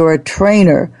if you're a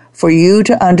trainer, for you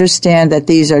to understand that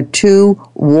these are two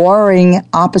warring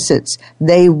opposites.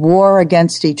 They war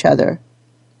against each other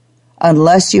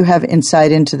unless you have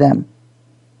insight into them.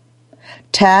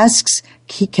 Tasks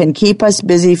can keep us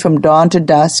busy from dawn to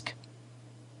dusk.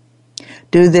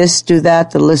 Do this, do that,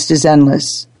 the list is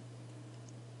endless.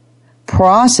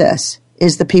 Process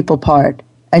is the people part,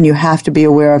 and you have to be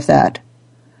aware of that.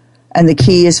 And the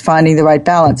key is finding the right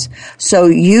balance. So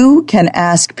you can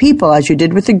ask people, as you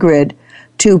did with the grid,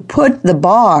 to put the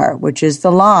bar, which is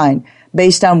the line,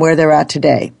 based on where they're at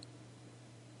today.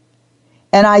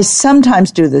 And I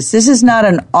sometimes do this. This is not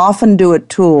an often do it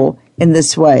tool in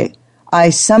this way. I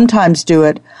sometimes do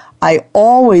it. I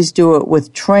always do it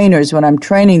with trainers when I'm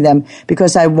training them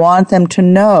because I want them to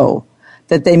know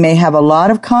that they may have a lot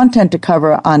of content to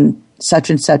cover on such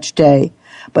and such day.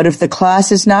 But if the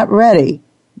class is not ready,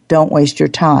 don't waste your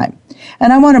time.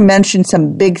 And I want to mention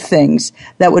some big things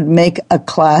that would make a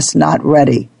class not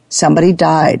ready. Somebody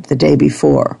died the day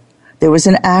before. There was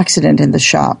an accident in the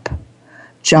shop.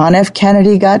 John F.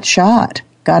 Kennedy got shot,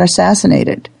 got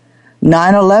assassinated.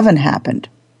 9/11 happened.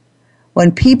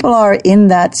 When people are in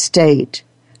that state,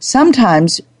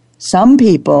 sometimes some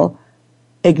people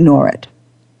ignore it.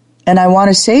 And I want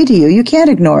to say to you, you can't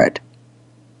ignore it.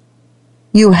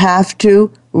 You have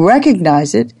to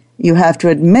recognize it, you have to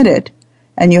admit it,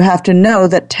 and you have to know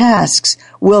that tasks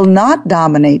will not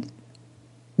dominate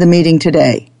the meeting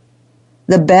today.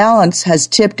 The balance has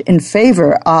tipped in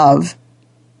favor of,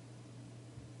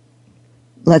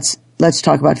 let's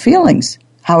talk about feelings.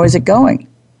 How is it going?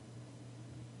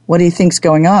 What do you think's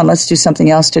going on? Let's do something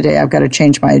else today. I've got to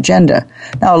change my agenda.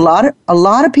 Now, a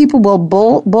lot of people will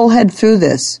bullhead through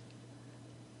this,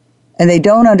 and they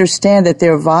don't understand that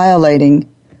they're violating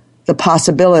the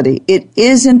possibility. It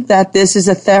isn't that this is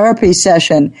a therapy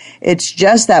session. It's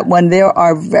just that when there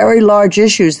are very large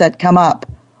issues that come up,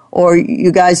 or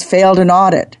you guys failed an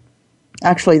audit,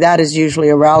 actually that is usually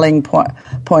a rallying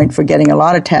point for getting a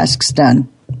lot of tasks done.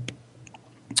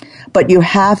 But you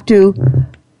have to,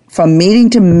 from meeting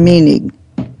to meeting,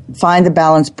 find the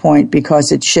balance point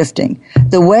because it's shifting.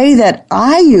 The way that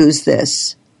I use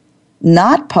this,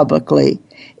 not publicly,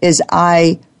 is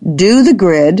I do the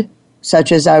grid,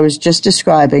 such as I was just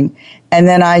describing, and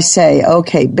then I say,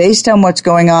 okay, based on what's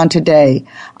going on today,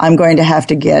 I'm going to have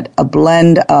to get a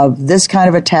blend of this kind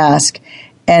of a task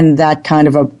and that kind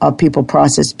of a people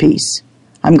process piece.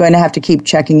 I'm going to have to keep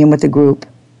checking in with the group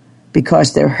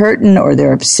because they're hurting or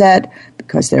they're upset,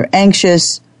 because they're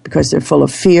anxious, because they're full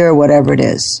of fear, whatever it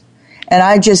is. And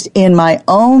I just, in my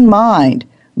own mind,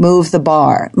 move the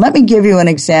bar. Let me give you an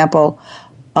example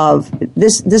of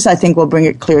this. This, I think, will bring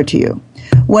it clear to you.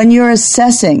 When you're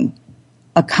assessing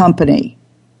a company,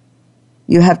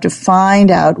 you have to find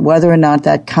out whether or not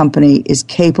that company is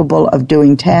capable of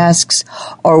doing tasks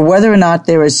or whether or not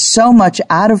there is so much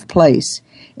out of place,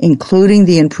 including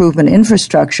the improvement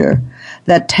infrastructure,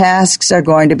 that tasks are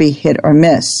going to be hit or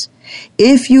miss.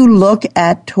 If you look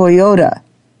at Toyota,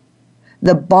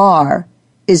 the bar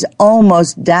is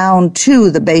almost down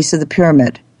to the base of the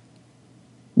pyramid.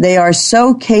 They are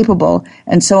so capable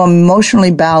and so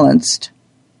emotionally balanced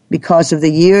because of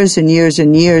the years and years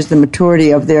and years, the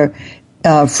maturity of their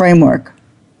framework,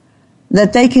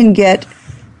 that they can get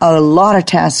a lot of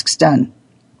tasks done.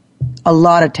 A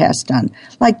lot of tasks done.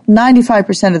 Like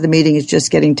 95% of the meeting is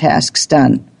just getting tasks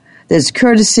done. There's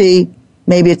courtesy,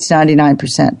 maybe it's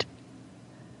 99%.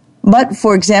 But,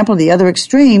 for example, the other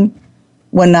extreme,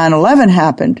 when 9/11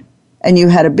 happened and you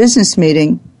had a business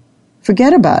meeting,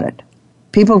 forget about it.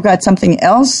 People have got something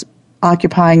else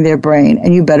occupying their brain,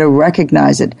 and you better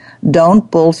recognize it. Don't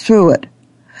bull through it.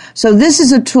 So this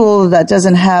is a tool that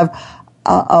doesn't have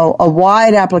a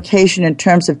wide application in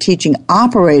terms of teaching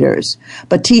operators,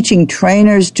 but teaching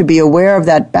trainers to be aware of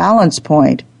that balance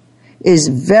point is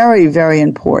very, very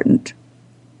important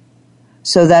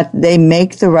so that they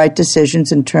make the right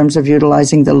decisions in terms of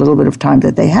utilizing the little bit of time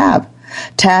that they have.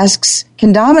 Tasks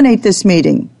can dominate this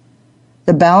meeting.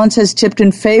 The balance has tipped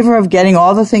in favor of getting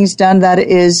all the things done that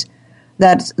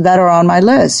are on my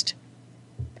list.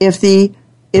 If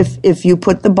you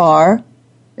put the bar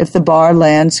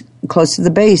lands close to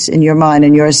the base in your mind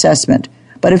and your assessment.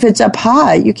 But if it's up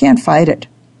high, you can't fight it.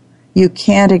 You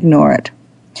can't ignore it.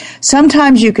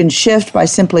 Sometimes you can shift by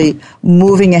simply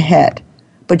moving ahead,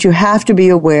 but you have to be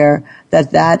aware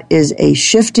that that is a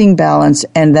shifting balance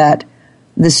and that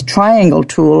this triangle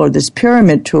tool or this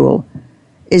pyramid tool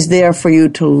is there for you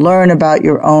to learn about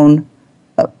your own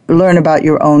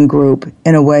group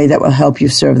in a way that will help you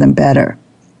serve them better.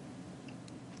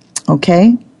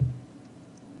 Okay?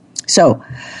 So,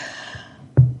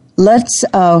 let's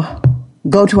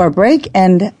go to our break,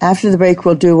 and after the break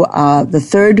we'll do the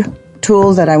third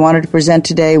tool that I wanted to present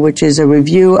today, which is a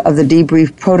review of the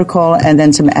debrief protocol and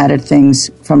then some added things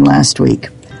from last week.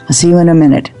 I'll see you in a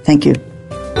minute. Thank you.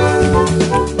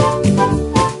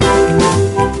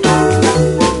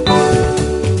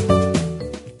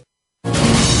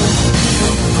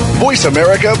 Voice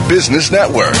America Business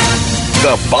Network,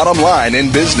 the bottom line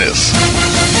in business.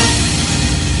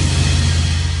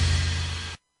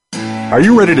 Are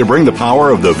you ready to bring the power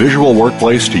of the visual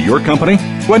workplace to your company?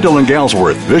 Gwendolyn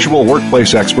Galsworth, visual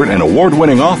workplace expert and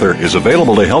award-winning author, is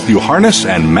available to help you harness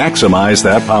and maximize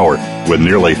that power. With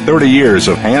nearly 30 years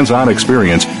of hands-on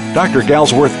experience, Dr.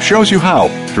 Galsworth shows you how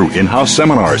through in-house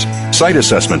seminars, site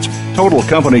assessments, total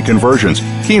company conversions,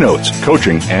 keynotes,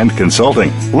 coaching, and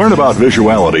consulting. Learn about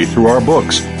visuality through our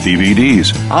books,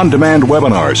 DVDs, on-demand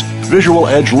webinars, visual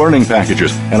edge learning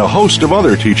packages, and a host of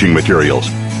other teaching materials.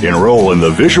 Enroll in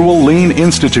the Visual Lean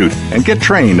Institute and get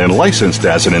trained and licensed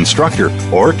as an instructor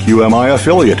or QMI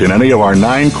affiliate in any of our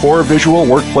 9 core visual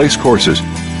workplace courses.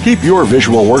 Keep your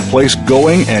visual workplace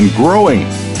going and growing.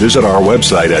 Visit our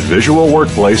website at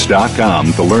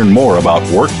visualworkplace.com to learn more about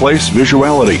workplace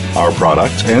visuality, our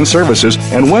products and services,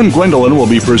 and when Gwendolyn will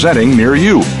be presenting near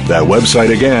you. That website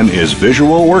again is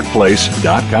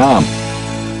visualworkplace.com.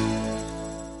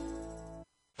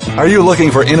 Are you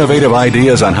looking for innovative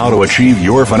ideas on how to achieve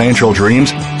your financial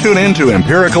dreams? Tune in to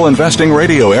Empirical Investing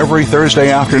Radio every Thursday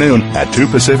afternoon at 2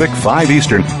 Pacific, 5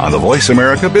 Eastern on the Voice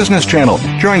America Business Channel.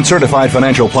 Join certified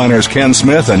financial planners Ken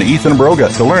Smith and Ethan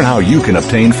Broga to learn how you can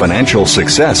obtain financial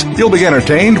success. You'll be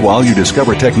entertained while you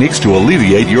discover techniques to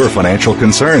alleviate your financial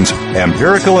concerns.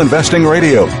 Empirical Investing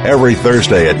Radio every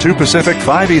Thursday at 2 Pacific,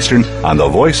 5 Eastern on the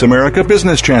Voice America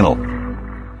Business Channel.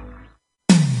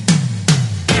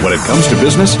 When it comes to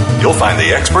business, you'll find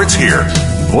the experts here.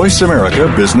 Voice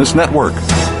America Business Network.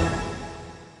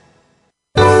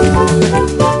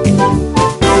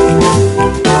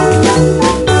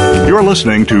 You're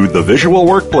listening to The Visual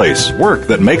Workplace, Work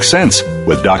That Makes Sense,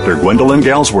 with Dr. Gwendolyn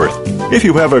Galsworth. If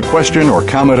you have a question or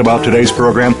comment about today's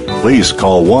program, please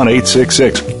call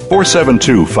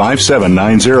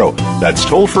 1-866-472-5790. That's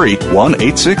toll free,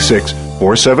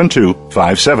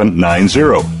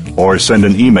 1-866-472-5790. Or send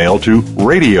an email to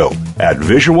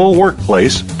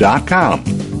radio@visualworkplace.com.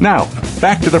 Now,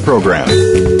 back to the program.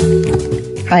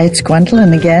 Hi, it's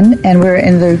Gwendolyn again, and we're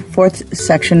in the fourth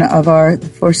segment of our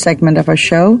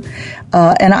show.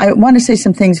 And I want to say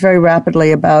some things very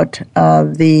rapidly about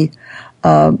the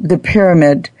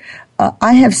pyramid.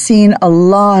 I have seen a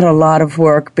lot of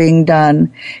work being done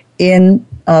in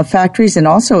factories and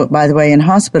also, by the way, in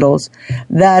hospitals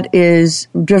that is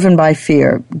driven by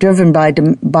fear, driven by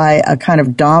a kind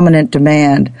of dominant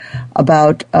demand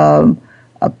about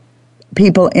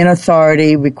people in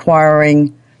authority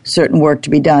requiring certain work to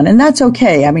be done. And that's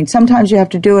okay. I mean, sometimes you have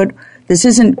to do it. This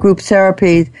isn't group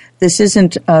therapy. This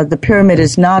isn't, the pyramid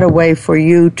is not a way for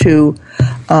you to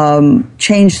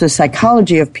change the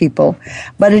psychology of people,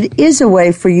 but it is a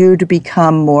way for you to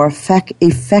become more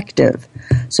effective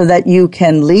so that you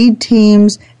can lead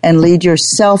teams and lead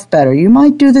yourself better. You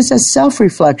might do this as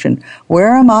self-reflection.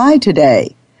 Where am I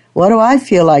today? What do I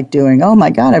feel like doing? Oh, my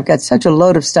God, I've got such a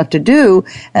load of stuff to do,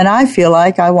 and I feel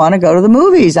like I want to go to the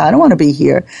movies. I don't want to be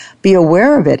here. Be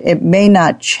aware of it. It may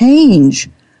not change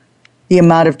the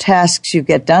amount of tasks you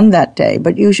get done that day,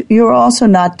 but you're also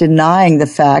not denying the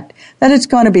fact that it's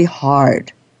going to be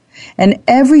hard. And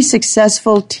every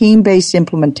successful team-based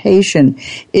implementation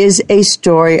is a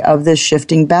story of this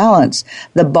shifting balance.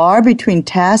 The bar between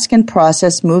task and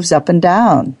process moves up and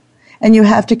down. And you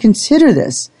have to consider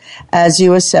this as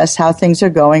you assess how things are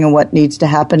going and what needs to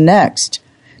happen next.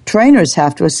 Trainers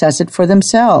have to assess it for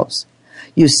themselves.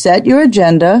 You set your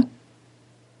agenda,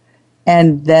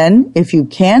 and then if you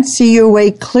can't see your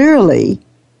way clearly,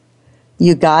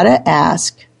 you got to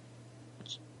ask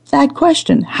that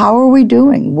question. How are we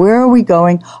doing? Where are we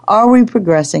going? Are we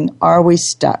progressing? Are we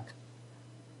stuck?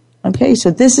 Okay, so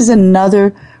this is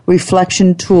another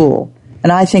reflection tool,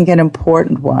 and I think an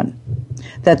important one,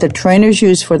 that the trainers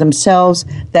use for themselves,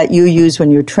 that you use when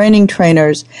you're training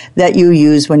trainers, that you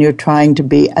use when you're trying to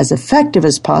be as effective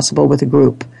as possible with a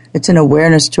group. It's an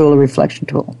awareness tool, a reflection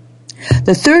tool.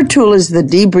 The third tool is the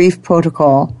debrief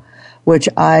protocol, which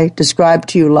I described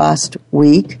to you last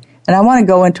week. And I want to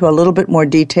go into a little bit more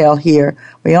detail here.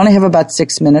 We only have about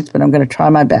 6 minutes, but I'm going to try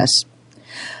my best.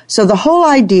 So the whole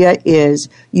idea is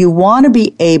you want to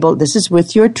be able, this is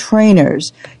with your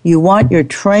trainers, you want your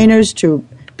trainers to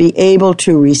be able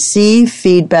to receive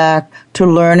feedback, to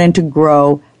learn and to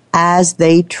grow as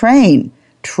they train.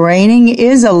 Training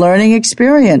is a learning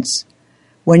experience.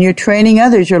 When you're training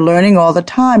others, you're learning all the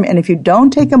time. And if you don't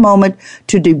take a moment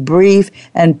to debrief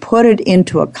and put it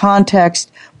into a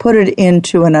context, put it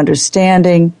into an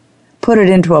understanding, put it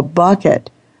into a bucket,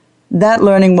 that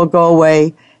learning will go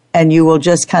away and you will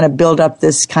just kind of build up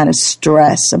this kind of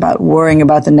stress about worrying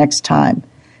about the next time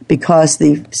because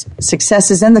the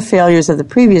successes and the failures of the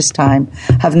previous time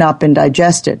have not been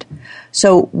digested.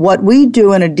 So what we do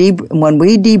when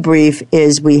we debrief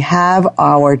is we have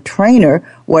our trainer,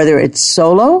 whether it's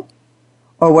solo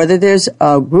or whether there's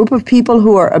a group of people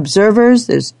who are observers.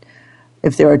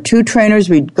 If there are two trainers,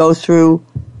 we go through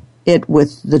it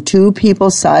with the two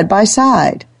people side by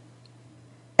side.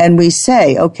 And we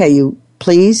say, okay, you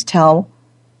please tell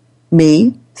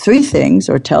me 3 things,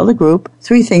 or tell the group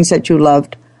 3 things that you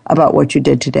loved about what you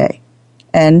did today.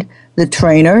 And the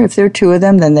trainer, if there are 2 of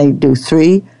them, then they do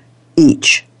 3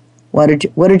 each. What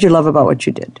did you love about what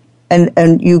you did?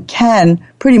 And you can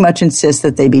pretty much insist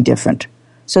that they be different.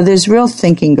 So there's real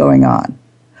thinking going on.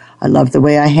 I love the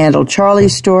way I handled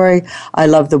Charlie's story. I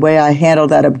love the way I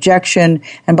handled that objection.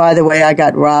 And by the way, I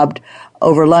got robbed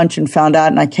over lunch and found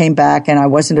out, and I came back and I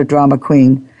wasn't a drama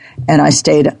queen. And I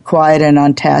stayed quiet and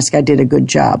on task. I did a good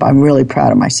job. I'm really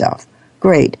proud of myself.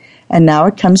 Great. And now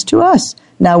it comes to us.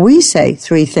 Now we say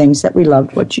 3 things that we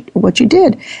loved what you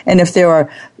did. And if there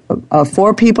are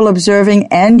 4 people observing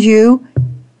and you,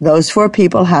 those 4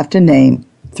 people have to name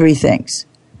 3 things.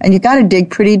 And you got to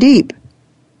dig pretty deep.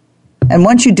 And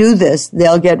once you do this,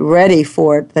 they'll get ready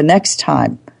for it the next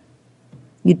time.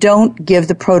 You don't give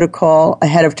the protocol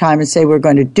ahead of time and say, we're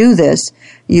going to do this.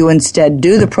 You instead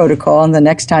do the protocol, and the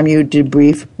next time you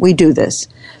debrief, we do this.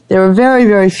 There are very,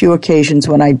 very few occasions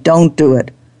when I don't do it.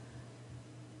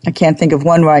 I can't think of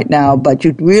one right now, but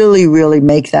you really, really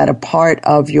make that a part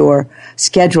of your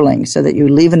scheduling so that you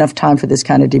leave enough time for this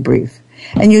kind of debrief.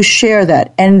 And you share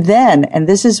that. And then, and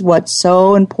this is what's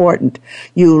so important,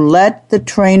 you let the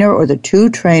trainer or the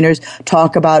 2 trainers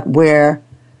talk about where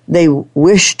they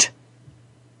wished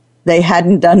they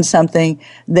hadn't done something.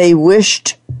 They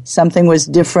wished something was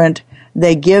different.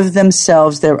 They give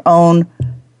themselves their own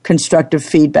constructive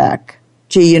feedback.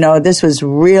 Gee, this was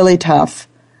really tough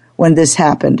when this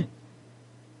happened.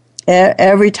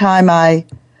 Every time I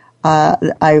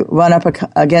run up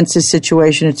against this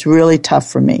situation, it's really tough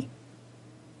for me.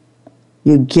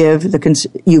 You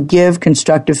give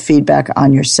constructive feedback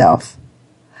on yourself.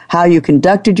 How you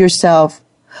conducted yourself,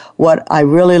 what I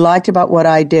really liked about what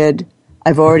I did,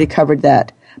 I've already covered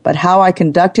that. But how I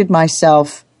conducted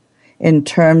myself in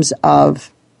terms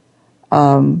of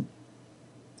what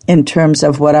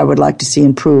I would like to see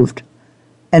improved.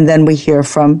 And then we hear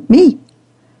from me.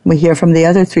 We hear from the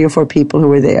other 3 or 4 people who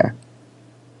were there.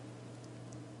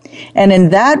 And in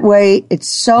that way,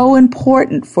 it's so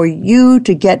important for you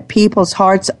to get people's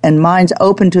hearts and minds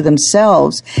open to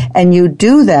themselves. And you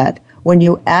do that when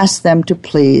you ask them to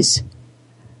please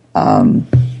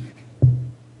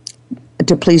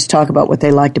talk about what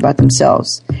they liked about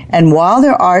themselves. And while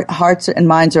their hearts and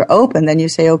minds are open, then you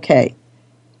say, okay.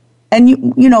 And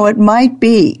it might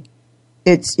be,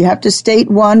 you have to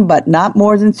state 1, but not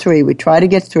more than 3. We try to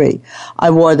get 3. I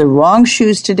wore the wrong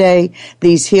shoes today.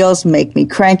 These heels make me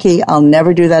cranky. I'll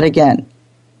never do that again.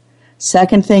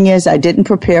 Second thing is, I didn't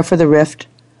prepare for the rift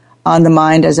on the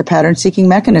mind as a pattern-seeking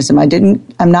mechanism. I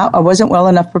wasn't well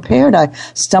enough prepared. I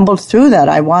stumbled through that.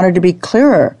 I wanted to be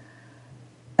clearer.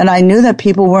 And I knew that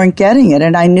people weren't getting it,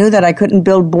 and I knew that I couldn't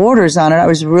build borders on it. I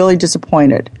was really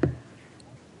disappointed.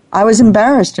 I was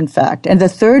embarrassed, in fact. And the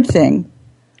third thing,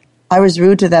 I was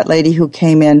rude to that lady who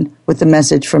came in with the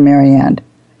message from Marianne.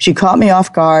 She caught me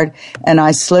off guard, and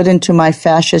I slid into my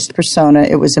fascist persona.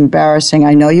 It was embarrassing.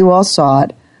 I know you all saw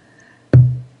it,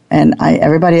 and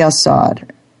everybody else saw it.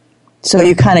 So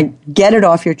you kind of get it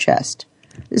off your chest.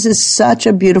 This is such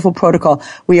a beautiful protocol.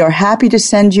 We are happy to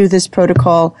send you this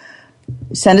protocol.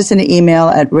 Send us an email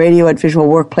at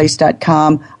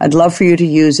radio@visualworkplace.com. I'd love for you to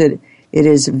use it. It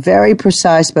is very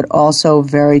precise, but also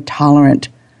very tolerant.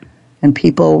 And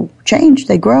people change,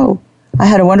 they grow. I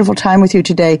had a wonderful time with you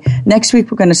today. Next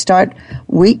week, we're going to start.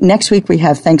 Next week, we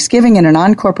have Thanksgiving and an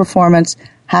encore performance,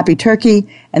 Happy Turkey.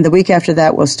 And the week after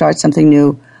that, we'll start something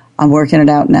new. I'm working it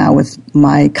out now with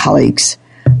my colleagues.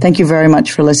 Thank you very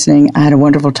much for listening. I had a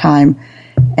wonderful time.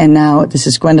 And now, this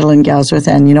is Gwendolyn Galsworth.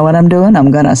 And you know what I'm doing?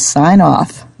 I'm going to sign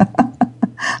off.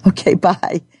 Okay,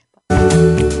 bye.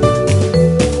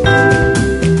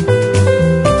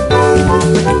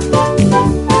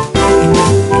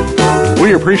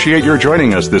 We appreciate your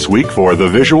joining us this week for The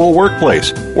Visual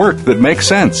Workplace, work that makes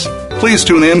sense. Please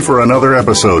tune in for another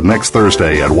episode next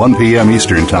Thursday at 1 p.m.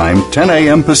 Eastern Time, 10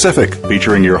 a.m. Pacific,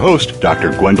 featuring your host,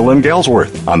 Dr. Gwendolyn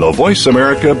Galsworth, on the Voice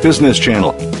America Business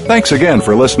Channel. Thanks again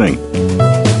for listening.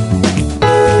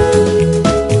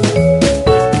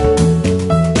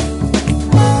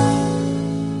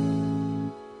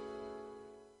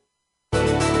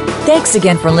 Thanks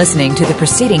again for listening to the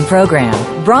preceding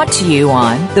program brought to you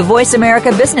on the Voice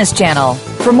America Business Channel.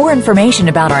 For more information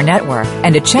about our network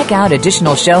and to check out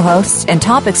additional show hosts and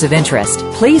topics of interest,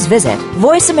 please visit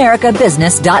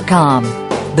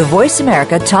voiceamericabusiness.com. The Voice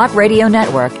America Talk Radio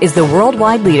Network is the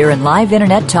worldwide leader in live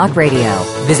Internet talk radio.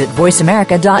 Visit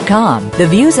voiceamerica.com. The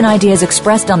views and ideas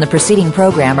expressed on the preceding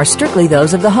program are strictly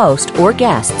those of the host or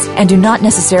guests and do not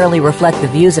necessarily reflect the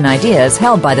views and ideas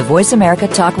held by the Voice America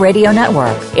Talk Radio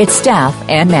Network, its staff,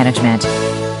 and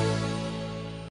management.